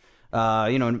it's,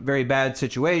 in a very bad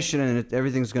situation and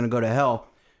everything's going to go to hell.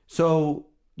 So,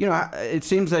 it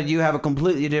seems that you have a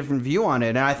completely different view on it.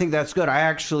 And I think that's good. I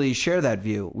actually share that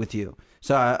view with you.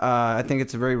 So I think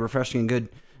it's a very refreshing, good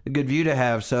view to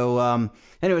have. So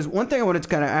anyways, one thing I wanted to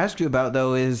kind of ask you about,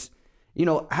 though, is,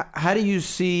 how do you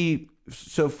see,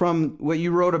 so from what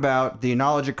you wrote about the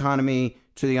knowledge economy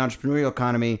to the entrepreneurial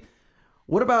economy,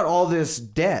 what about all this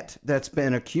debt that's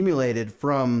been accumulated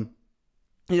from,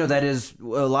 that is, a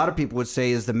lot of people would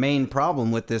say is the main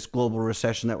problem with this global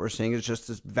recession that we're seeing, is just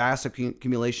this vast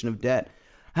accumulation of debt.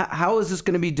 How is this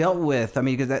going to be dealt with? I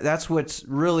mean, because that's what's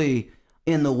really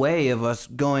in the way of us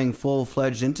going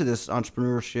full-fledged into this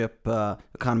entrepreneurship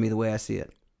economy the way I see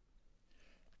it.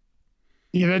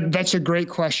 Yeah, that's a great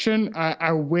question.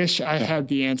 I wish I had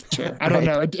the answer. I don't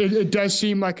know. It does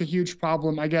seem like a huge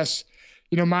problem. I guess,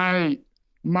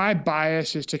 my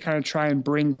bias is to kind of try and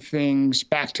bring things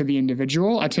back to the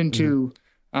individual. I tend to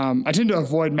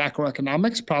avoid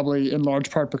macroeconomics, probably in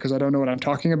large part because I don't know what I'm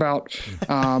talking about.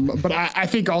 But I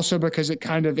think also because it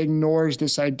kind of ignores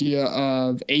this idea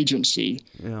of agency.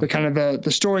 Yeah. The kind of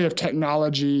the story of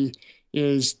technology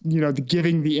is,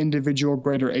 giving the individual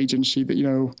greater agency.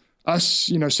 That,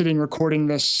 us, sitting recording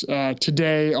this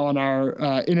today on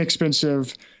our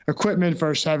inexpensive equipment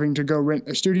versus having to go rent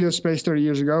a studio space 30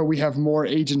 years ago, we have more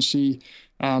agency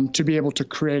to be able to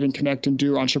create and connect and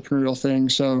do entrepreneurial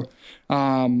things. So,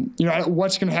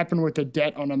 what's going to happen with the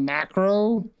debt on a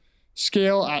macro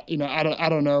scale? I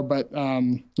don't know, but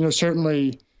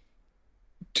certainly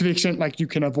to the extent like you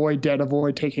can avoid debt,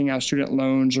 avoid taking out student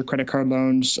loans or credit card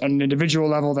loans on an individual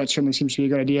level, that certainly seems to be a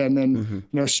good idea. And then,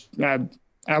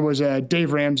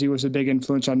 Dave Ramsey was a big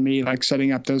influence on me, like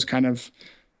setting up those kind of,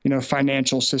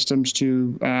 financial systems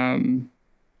to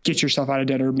get yourself out of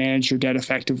debt or manage your debt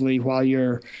effectively while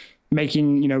you're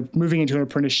making, moving into an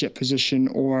apprenticeship position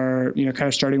or, kind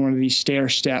of starting one of these stair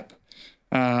step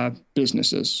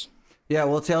businesses. Yeah.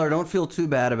 Well, Taylor, don't feel too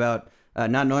bad about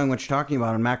not knowing what you're talking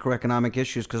about on macroeconomic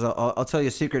issues, because I'll tell you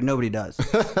a secret, nobody does.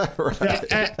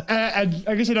 Right.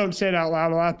 I guess I don't say it out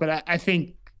loud a lot, but I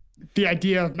think the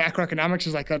idea of macroeconomics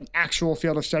is like an actual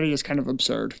field of study is kind of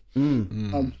absurd.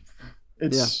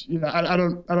 It's I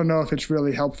don't know if it's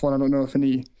really helpful, and I don't know if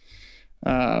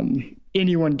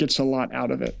anyone gets a lot out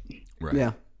of it.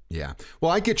 Right. Yeah.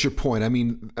 Well, I get your point. I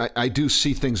mean, I do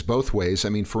see things both ways. I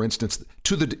mean, for instance,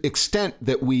 to the extent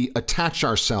that we attach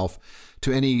ourselves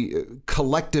to any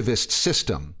collectivist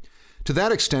system, to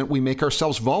that extent, we make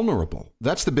ourselves vulnerable.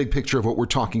 That's the big picture of what we're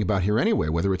talking about here anyway,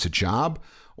 whether it's a job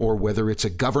or whether it's a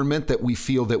government that we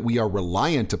feel that we are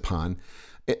reliant upon.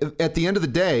 At the end of the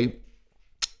day,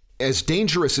 as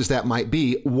dangerous as that might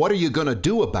be, what are you going to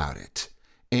do about it?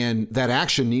 And that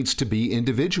action needs to be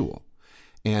individual.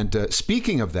 And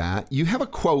speaking of that, you have a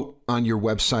quote on your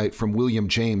website from William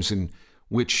James in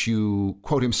which you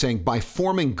quote him saying, "By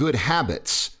forming good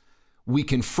habits, we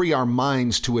can free our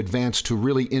minds to advance to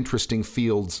really interesting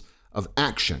fields of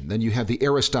action. Then you have the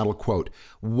Aristotle quote,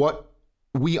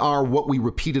 we are what we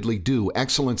repeatedly do.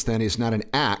 Excellence then is not an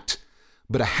act,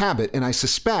 but a habit. And I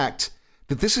suspect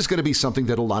that this is going to be something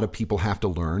that a lot of people have to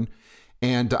learn.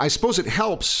 And I suppose it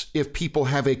helps if people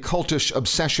have a cultish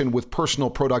obsession with personal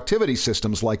productivity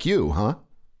systems like you, huh?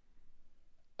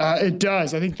 It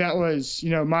does. I think that was,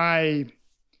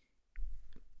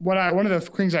 one of the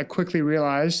things I quickly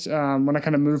realized when I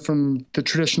kind of moved from the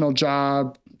traditional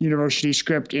job, university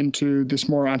script into this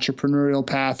more entrepreneurial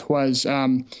path was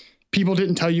people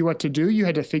didn't tell you what to do. You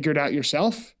had to figure it out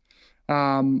yourself,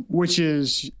 which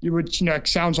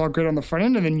sounds all good on the front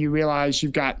end. And then you realize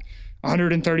you've got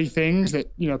 130 things that,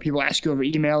 people ask you over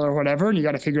email or whatever, and you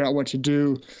got to figure out what to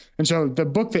do. And so the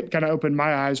book that kind of opened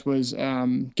my eyes was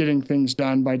Getting Things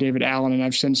Done by David Allen. And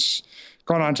I've since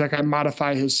gone on to kind of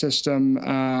modify his system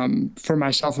for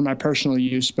myself and my personal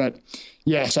use. But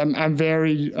yes, I'm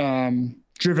very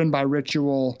driven by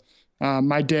ritual.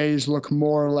 My days look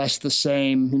more or less the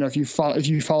same. If you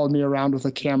followed me around with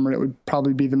a camera, it would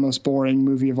probably be the most boring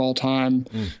movie of all time.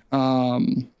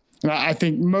 And I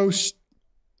think most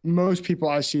people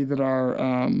I see that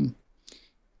are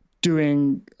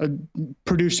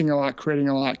producing a lot, creating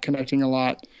a lot, connecting a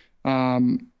lot,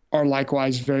 are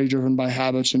likewise very driven by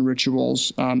habits and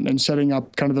rituals, and setting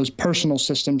up kind of those personal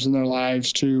systems in their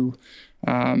lives to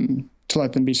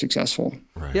let them be successcul.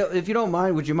 Right. Yeah, if you don't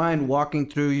mind, would you mind walking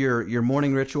through your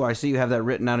morning ritual? I see you have that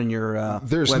written out in your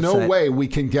There's website. no way we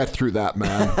can get through that,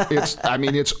 man.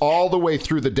 It's all the way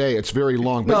through the day. It's very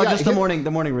long. But just the morning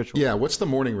ritual. Yeah, what's the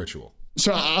morning ritual?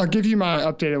 So I'll give you my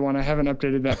updated one. I haven't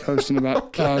updated that post in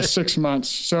about 6 months.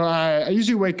 So I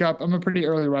usually wake up. I'm a pretty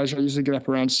early riser. I usually get up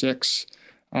around 6.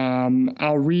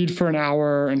 I'll read for an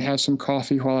hour and have some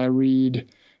coffee while I read.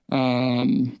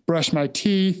 Brush my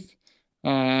teeth.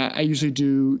 I usually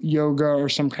do yoga or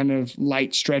some kind of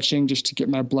light stretching just to get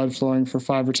my blood flowing for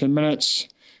 5 or 10 minutes.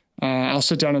 I'll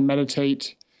sit down and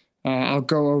meditate. I'll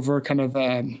go over kind of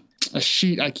a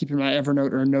sheet I keep in my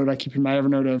Evernote, or a note I keep in my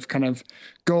Evernote of kind of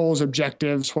goals,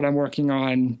 objectives, what I'm working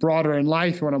on broader in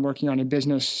life, what I'm working on in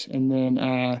business, and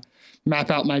then map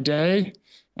out my day,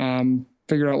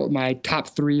 figure out what my top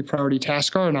 3 priority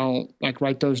tasks are, and I'll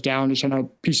write those down just on a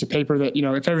piece of paper that,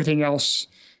 if everything else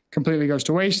completely goes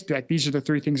to waste, these are the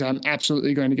 3 things I'm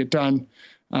absolutely going to get done.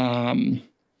 And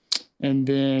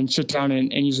then sit down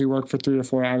and usually work for 3 or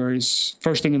 4 hours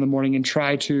first thing in the morning and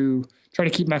try to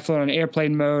keep my phone on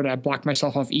airplane mode. I block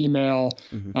myself off email,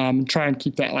 try and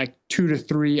keep that 2 to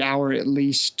 3 hour at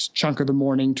least chunk of the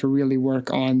morning to really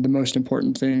work on the most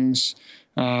important things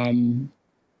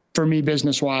for me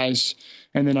business wise.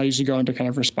 And then I usually go into kind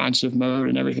of responsive mode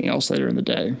and everything else later in the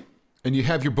day. And you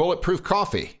have your bulletproof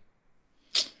coffee.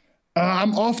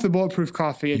 I'm off the bulletproof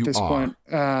coffee at this point.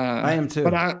 I am too.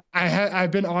 But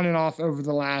I've been on and off over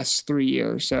the last 3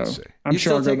 years. So I'm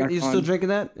sure I'll go back on. You still drinking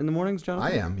that in the mornings,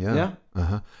 Jonathan? I am, yeah. Yeah?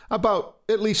 Uh-huh. About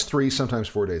at least 3, sometimes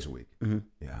 4 days a week. Mm-hmm.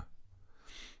 Yeah.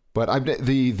 But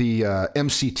the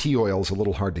MCT oil is a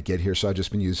little hard to get here, so I've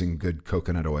just been using good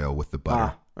coconut oil with the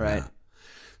butter. Right. Yeah.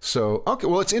 So, okay,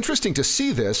 well, it's interesting to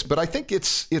see this, but I think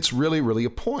it's really, really a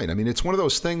point. I mean, it's one of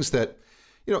those things that,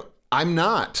 I'm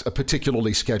not a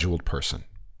particularly scheduled person.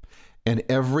 And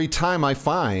every time I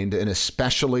find an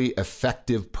especially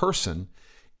effective person,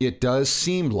 it does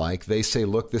seem like they say,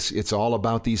 look, it's all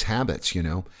about these habits,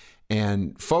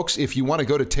 And folks, if you want to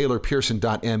go to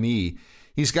taylorpearson.me,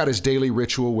 he's got his daily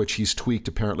ritual, which he's tweaked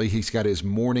apparently. He's got his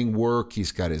morning work.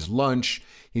 He's got his lunch.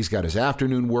 He's got his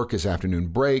afternoon work, his afternoon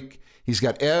break. He's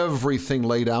got everything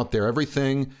laid out there,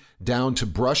 everything down to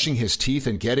brushing his teeth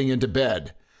and getting into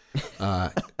bed.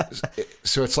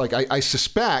 So it's I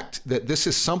suspect that this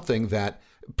is something that,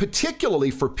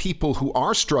 particularly for people who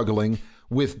are struggling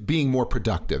with being more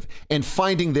productive and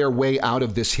finding their way out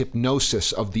of this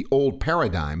hypnosis of the old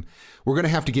paradigm, we're going to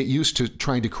have to get used to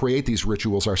trying to create these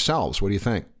rituals ourselves. What do you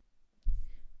think?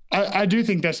 I do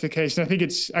think that's the case. And I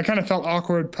think I kind of felt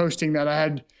awkward posting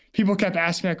that. People kept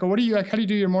asking me, what do you how do you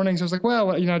do your mornings? I was like,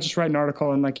 well, I just write an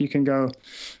article and you can go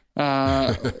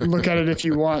look at it if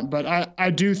you want. But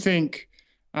I do think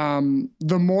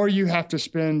the more you have to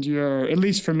spend at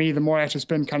least for me, the more I have to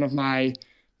spend kind of my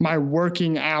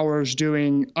working hours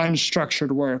doing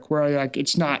unstructured work where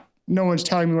it's not, no one's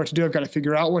telling me what to do. I've got to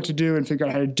figure out what to do and figure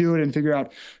out how to do it and figure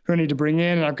out who I need to bring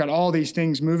in. And I've got all these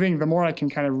things moving. The more I can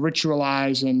kind of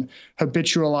ritualize and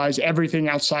habitualize everything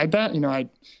outside that, I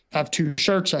have 2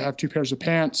 shirts. I have 2 pairs of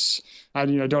pants. I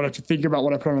don't have to think about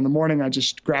what I put on in the morning. I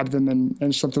just grab them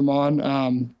and slip them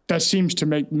on. That seems to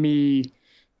make me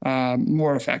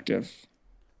more effective.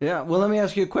 Yeah. Well, let me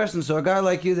ask you a question. So a guy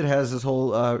like you that has this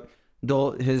whole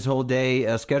his whole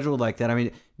day scheduled like that. I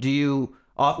mean, do you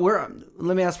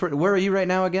Let me ask where are you right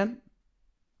now again?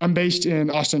 I'm based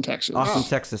in Austin, Texas. Austin,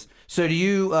 Texas. So do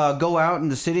you go out in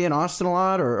the city in Austin a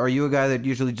lot, or are you a guy that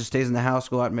usually just stays in the house,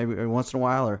 go out maybe every once in a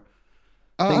while, or?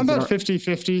 I'm about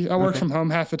 50-50. I work from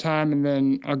home half the time, and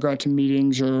then I'll go out to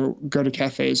meetings or go to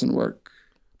cafes and work.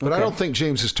 But I don't think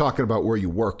James is talking about where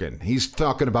you working. He's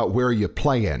talking about where you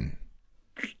playing.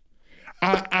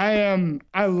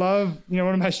 I love,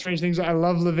 one of my strange things, I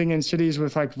love living in cities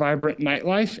with like vibrant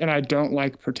nightlife, and I don't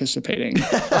like participating.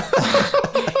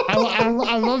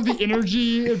 I love the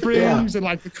energy it brings and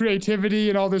like the creativity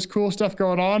and all this cool stuff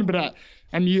going on. But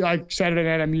I'm like Saturday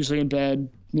night, I'm usually in bed,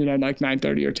 like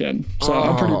 9:30 or 10. So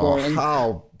I'm pretty boring.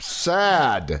 How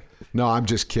sad. No, I'm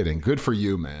just kidding. Good for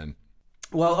you, man.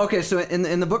 Well, okay. So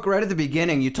in the book right at the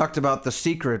beginning, you talked about The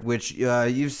Secret, which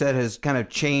you've said has kind of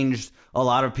changed a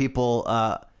lot of people.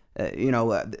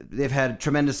 They've had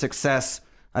tremendous success.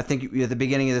 I think at the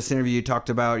beginning of this interview, you talked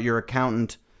about your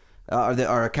accountant,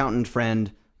 our accountant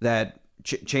friend that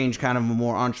changed kind of a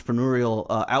more entrepreneurial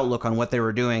outlook on what they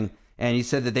were doing. And you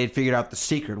said that they'd figured out the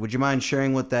secret. Would you mind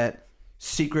sharing what that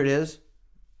secret is?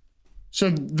 So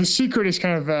the secret is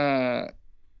kind of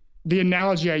the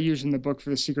analogy I use in the book for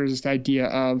the secret is this idea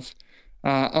of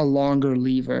a longer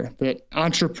lever, that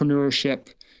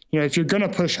entrepreneurship, if you're going to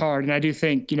push hard, and I do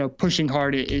think, pushing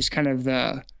hard is kind of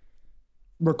the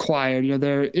required,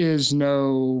 there is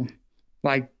no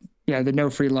the no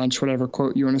free lunch, whatever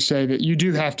quote you want to say, that you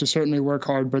do have to certainly work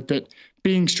hard, but that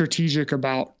being strategic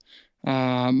about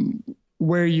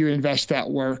where you invest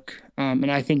that work. And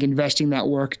I think investing that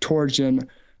work towards an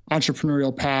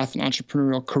entrepreneurial path, an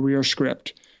entrepreneurial career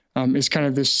script is kind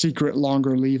of this secret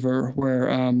longer lever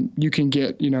where you can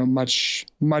get, much,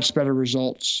 much better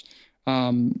results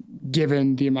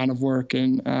given the amount of work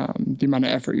and the amount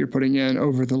of effort you're putting in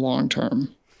over the long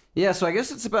term. Yeah, so I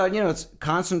guess it's about, it's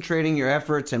concentrating your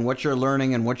efforts and what you're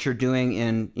learning and what you're doing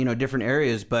in, different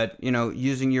areas, but,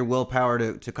 using your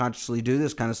willpower to consciously do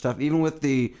this kind of stuff, even with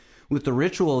the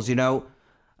rituals,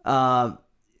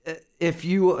 if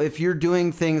you're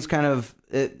doing things kind of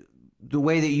the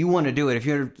way that you want to do it, if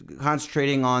you're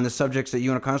concentrating on the subjects that you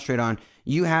want to concentrate on,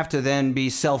 you have to then be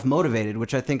self-motivated,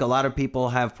 which I think a lot of people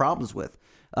have problems with.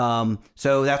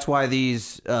 So that's why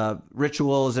these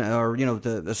rituals or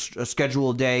a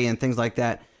scheduled day and things like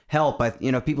that help.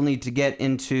 People need to get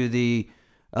into the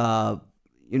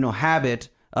habit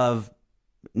of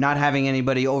not having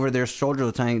anybody over their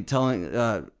shoulder telling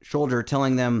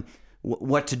them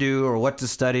what to do or what to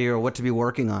study or what to be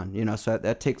working on. So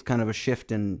that takes kind of a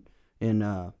shift in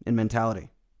mentality.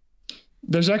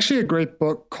 There's actually a great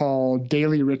book called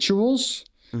Daily Rituals.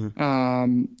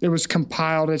 Mm-hmm. It was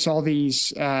compiled. It's all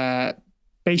these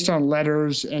based on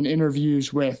letters and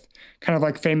interviews with kind of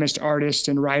like famous artists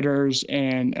and writers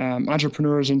and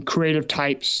entrepreneurs and creative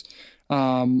types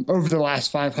over the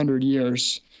last 500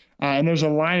 years. And there's a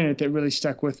line in it that really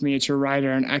stuck with me. It's a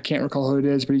writer, and I can't recall who it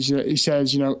is, but he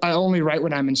says, I only write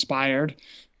when I'm inspired.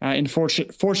 And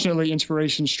fortunately,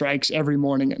 inspiration strikes every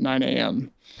morning at 9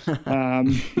 a.m.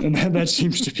 And that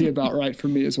seems to be about right for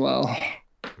me as well.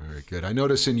 Very good. I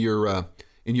notice in your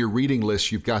reading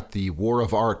list, you've got The War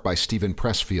of Art by Stephen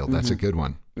Pressfield. That's a good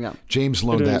one. Yeah. James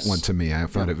loaned that one to me. I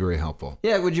found it very helpful.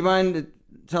 Yeah. Would you mind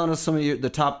telling us some of the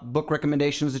top book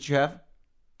recommendations that you have?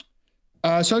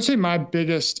 So I'd say my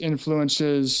biggest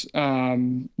influences,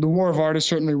 The War of Art is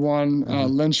certainly one,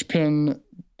 Linchpin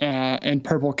and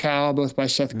Purple Cow, both by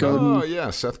Seth Godin. Oh,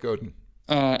 yeah, Seth Godin.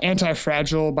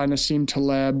 Anti-Fragile by Nassim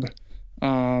Taleb.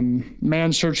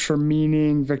 Man's Search for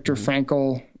Meaning, Viktor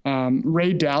Frankl.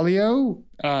 Ray Dalio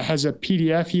has a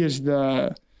PDF. He is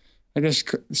the,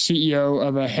 CEO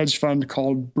of a hedge fund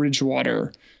called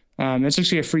Bridgewater. It's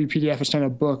actually a free PDF. It's not a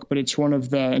book, but it's one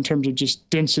of the, in terms of just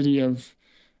density of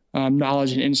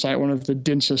knowledge and insight, one of the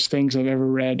densest things I've ever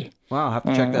read. Wow, I'll have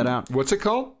to check that out. What's it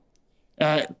called?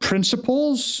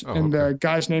 Principles, and the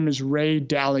guy's name is Ray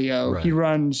Dalio. Right. He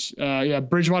runs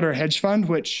Bridgewater Hedge Fund,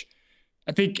 which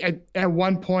I think at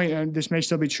one point, and this may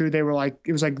still be true, they were like,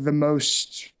 it was like the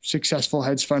most successful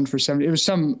hedge fund for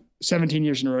 17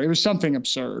 years in a row. It was something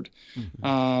absurd.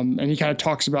 Mm-hmm. And he kind of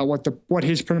talks about what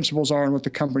his principles are and what the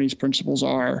company's principles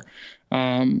are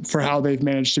for how they've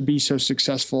managed to be so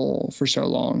successful for so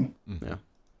long. Mm-hmm. Yeah.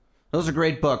 Those are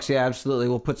great books. Yeah, absolutely.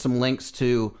 We'll put some links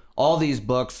to all these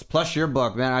books, plus your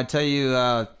book, man. I tell you,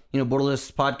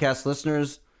 Borderless podcast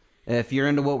listeners, if you're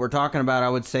into what we're talking about, I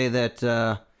would say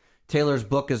that Taylor's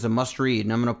book is a must-read,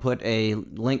 and I'm going to put a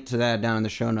link to that down in the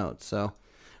show notes. So,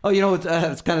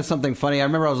 it's kind of something funny. I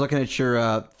remember I was looking at your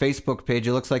Facebook page.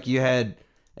 It looks like you had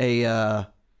a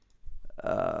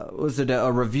was it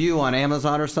a review on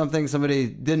Amazon or something? Somebody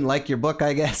didn't like your book,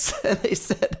 I guess. They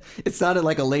said it sounded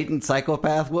like a latent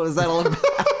psychopath. What was that all about?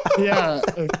 Yeah.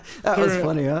 That was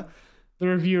funny, huh? The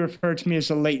review referred to me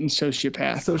as a latent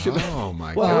sociopath. Oh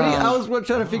my Well, God. I was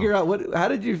trying to figure out how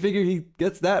did you figure he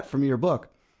gets that from your book?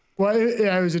 Well,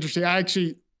 it was interesting.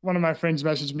 One of my friends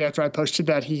messaged me after I posted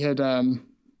that he had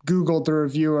Googled the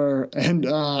reviewer, and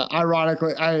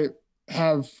ironically, I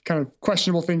have kind of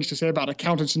questionable things to say about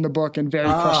accountants in the book and very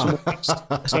questionable things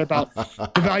to say about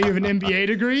the value of an MBA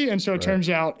degree. And so it turns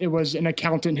out it was an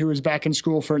accountant who was back in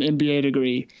school for an MBA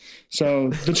degree. So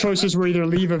the choices were either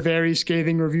leave a very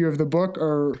scathing review of the book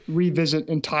or revisit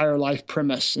entire life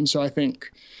premise. And so I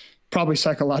think probably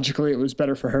psychologically it was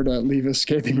better for her to leave a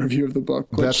scathing review of the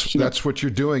book. Which, that's what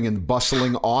you're doing in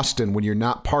bustling Austin when you're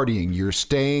not partying. You're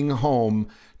staying home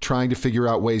trying to figure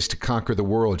out ways to conquer the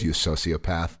world, you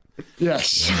sociopath.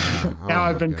 Yes. Now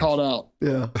I've been called out.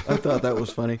 Yeah, I thought that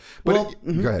was funny. But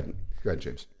go ahead,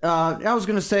 James. I was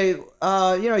going to say,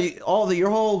 your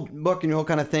whole book and your whole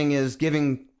kind of thing is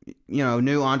giving,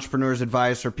 new entrepreneurs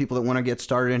advice or people that want to get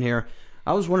started in here.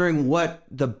 I was wondering what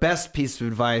the best piece of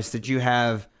advice that you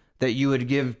have that you would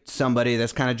give somebody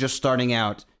that's kind of just starting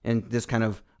out in this kind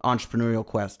of entrepreneurial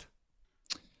quest.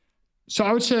 So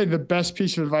I would say the best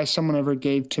piece of advice someone ever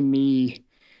gave to me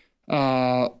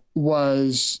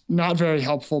was not very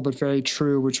helpful, but very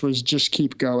true, which was just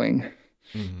keep going.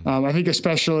 Mm-hmm. I think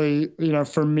especially,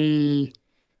 for me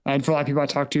and for a lot of people I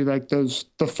talk to, like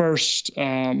the first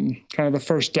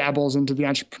dabbles into the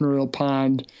entrepreneurial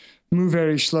pond move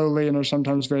very slowly and are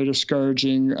sometimes very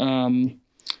discouraging.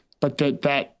 But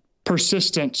that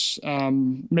persistence,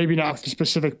 maybe not with a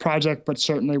specific project, but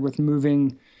certainly with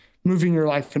moving your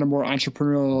life in a more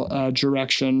entrepreneurial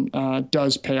direction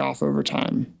does pay off over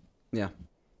time. Yeah.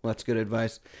 Well, that's good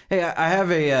advice. Hey, I have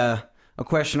a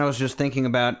question I was just thinking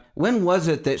about. When was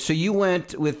it that, so you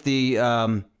went with the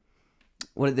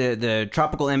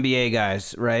tropical MBA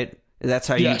guys, right? That's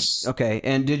how Yes. Okay.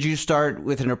 And did you start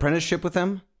with an apprenticeship with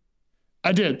them?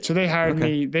 I did. So they hired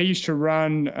me. They used to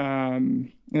run,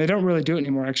 and they don't really do it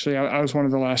anymore, actually. I was one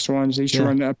of the last ones. They used to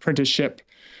run the apprenticeship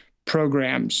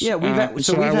programs. Yeah, we've had, I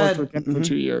worked with them for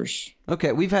 2 years.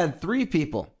 Okay, we've had 3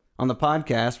 people on the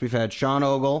podcast. We've had Sean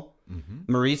Ogle,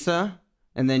 Marisa,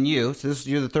 and then you. So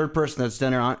you're the third person that's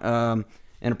done an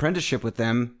apprenticeship with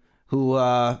them who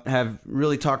have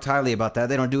really talked highly about that.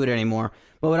 They don't do it anymore.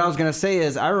 But what I was going to say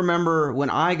is I remember when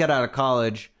I got out of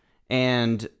college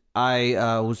and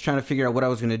I was trying to figure out what I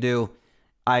was going to do,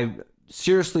 I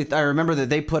remember that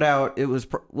they put out, it was,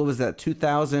 what was that,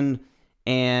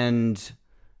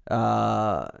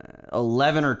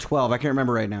 2011 or 12, I can't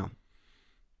remember right now.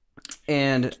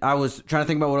 And I was trying to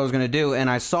think about what I was going to do, and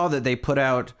I saw that they put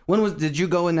out, did you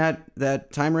go in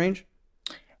that time range?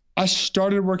 I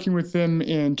started working with them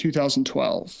in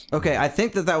 2012. Okay, I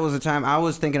think that was the time I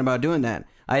was thinking about doing that.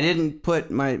 I didn't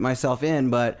put myself in,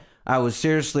 but I was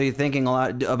seriously thinking a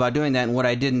lot about doing that, and what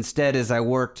I did instead is I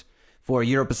worked for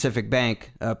Euro Pacific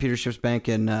Bank, Peter Schiff's bank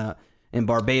in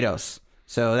Barbados.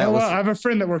 So that was. I have a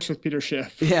friend that works with Peter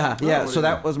Schiff. Yeah. So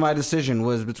that was my decision,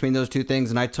 was between those two things,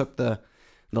 and I took the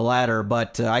latter.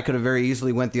 But I could have very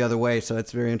easily went the other way. So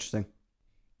it's very interesting.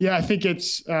 Yeah, I think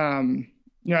it's. I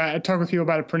talk with people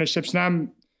about apprenticeships,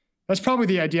 and that's probably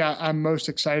the idea I'm most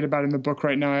excited about in the book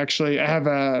right now. Actually, I have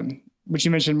what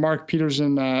you mentioned, Mark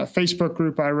Peterson Facebook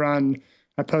group I run.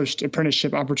 I post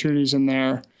apprenticeship opportunities in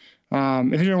there.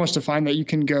 If anyone wants to find that, you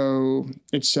can go,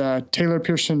 it's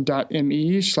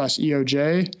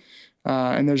taylorpearson.me/EOJ,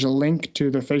 and there's a link to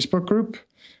the Facebook group.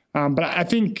 But I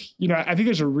think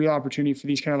there's a real opportunity for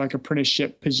these kind of like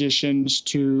apprenticeship positions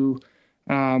to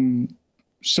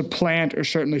supplant or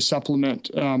certainly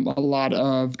supplement a lot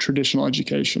of traditional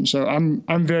education. So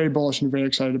I'm very bullish and very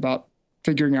excited about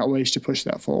figuring out ways to push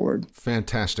that forward.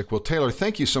 Fantastic. Well, Taylor,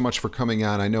 thank you so much for coming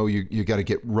on. I know you got to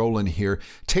get rolling here.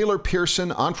 Taylor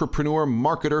Pearson, entrepreneur,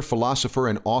 marketer, philosopher,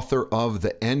 and author of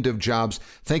The End of Jobs.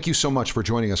 Thank you so much for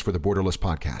joining us for the Borderless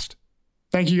podcast.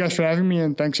 Thank you guys for having me,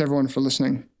 and thanks everyone for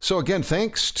listening. So again,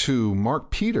 thanks to Mark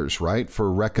Peters, right,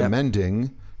 for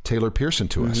recommending Taylor Pearson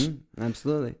to us.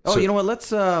 Absolutely. Oh, you know what?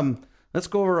 Let's go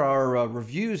over our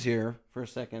reviews here for a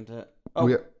second.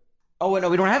 Wait, no,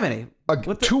 we don't have any.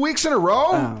 2 weeks in a row?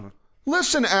 Oh.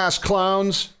 Listen, ass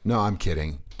clowns. No, I'm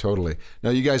kidding. Totally. No,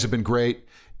 you guys have been great.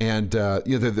 And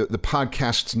the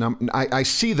podcasts, I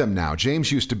see them now. James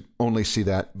used to only see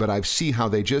that, but I see how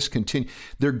they just continue.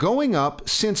 They're going up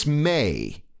since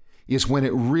May is when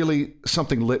it really,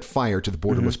 something lit fire to the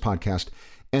Borderless podcast.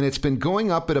 and it's been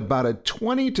going up at about a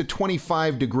 20 to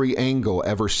 25 degree angle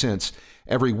ever since.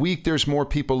 Every week there's more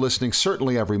people listening,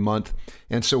 certainly every month.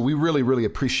 And so we really, really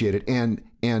appreciate it. And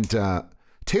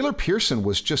Taylor Pearson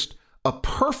was just a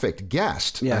perfect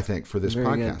guest, I think, for this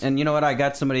podcast. Good. And you know what? I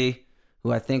got somebody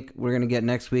who I think we're going to get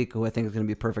next week who I think is going to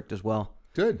be perfect as well.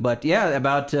 Good. But yeah,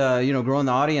 about, growing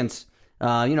the audience.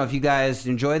 If you guys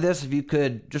enjoy this, if you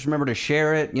could just remember to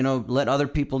share it, let other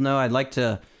people know. I'd like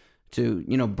to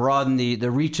broaden the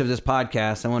reach of this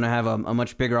podcast. I want to have a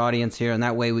much bigger audience here, and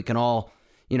that way we can all,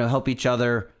 help each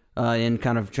other in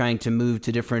kind of trying to move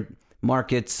to different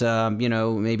markets,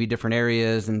 maybe different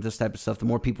areas and this type of stuff. The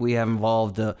more people we have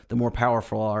involved, the more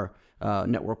powerful our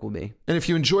network will be. And if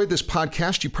you enjoyed this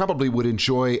podcast, you probably would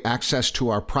enjoy access to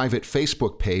our private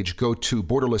Facebook page. Go to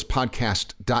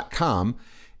borderlesspodcast.com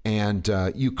and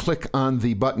you click on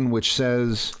the button which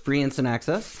says Free Instant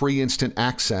Access. Free Instant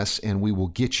Access, and we will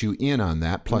get you in on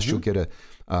that. Plus, you'll get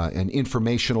an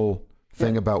informational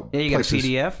thing about you places.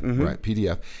 get a PDF. Right,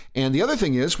 PDF. And the other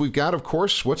thing is, we've got, of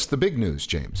course, what's the big news,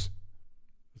 James?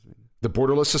 The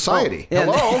Borderless Society. Oh, yeah.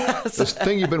 Hello, this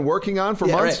thing you've been working on for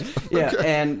months. Right. Yeah,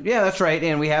 and that's right.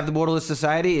 And we have the Borderless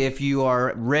Society. If you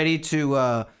are ready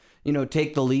to,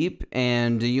 take the leap,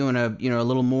 and you want to, a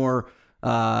little more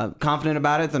confident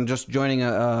about it than just joining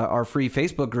our free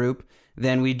Facebook group,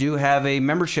 then we do have a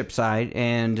membership site,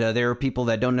 and there are people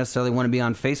that don't necessarily want to be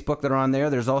on Facebook that are on there.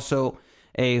 There's also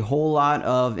a whole lot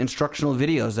of instructional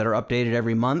videos that are updated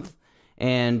every month.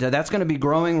 And that's going to be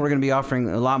growing. We're going to be offering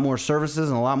a lot more services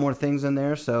and a lot more things in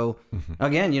there. So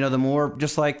again, the more,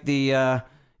 just like the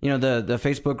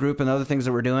Facebook group and the other things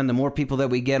that we're doing, the more people that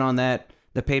we get on the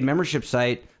paid membership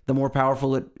site, the more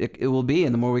powerful it will be,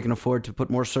 and the more we can afford to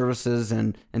put more services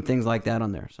and things like that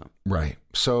on there. So right.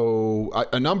 So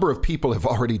a number of people have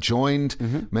already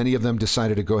joined. Many of them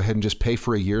decided to go ahead and just pay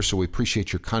for a year. So we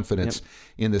appreciate your confidence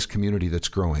in this community that's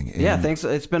growing. And thanks.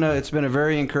 It's been a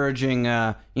very encouraging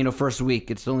first week.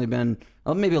 It's only been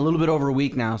maybe a little bit over a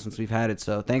week now since we've had it.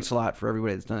 So thanks a lot for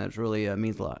everybody that's done it. It really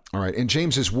means a lot. All right. And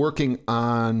James is working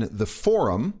on the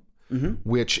forum.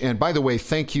 Which, and by the way,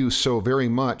 thank you so very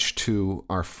much to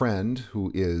our friend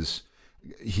who is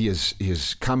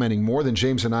commenting more than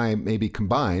James and I maybe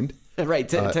combined. Right,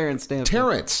 Terrence Stamp.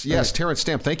 Terrence, yes, Terrence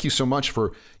Stamp. Thank you so much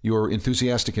for your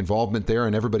enthusiastic involvement there,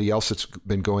 and everybody else that's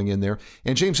been going in there.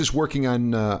 And James is working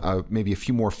on maybe a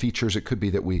few more features. It could be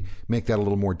that we make that a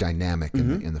little more dynamic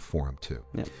in the forum too.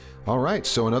 Yeah. All right,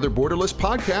 so another Borderless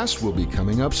podcast will be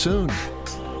coming up soon.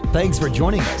 Thanks for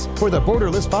joining us for the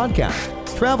Borderless Podcast.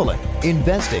 Traveling,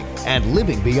 investing, and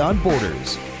living beyond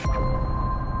borders.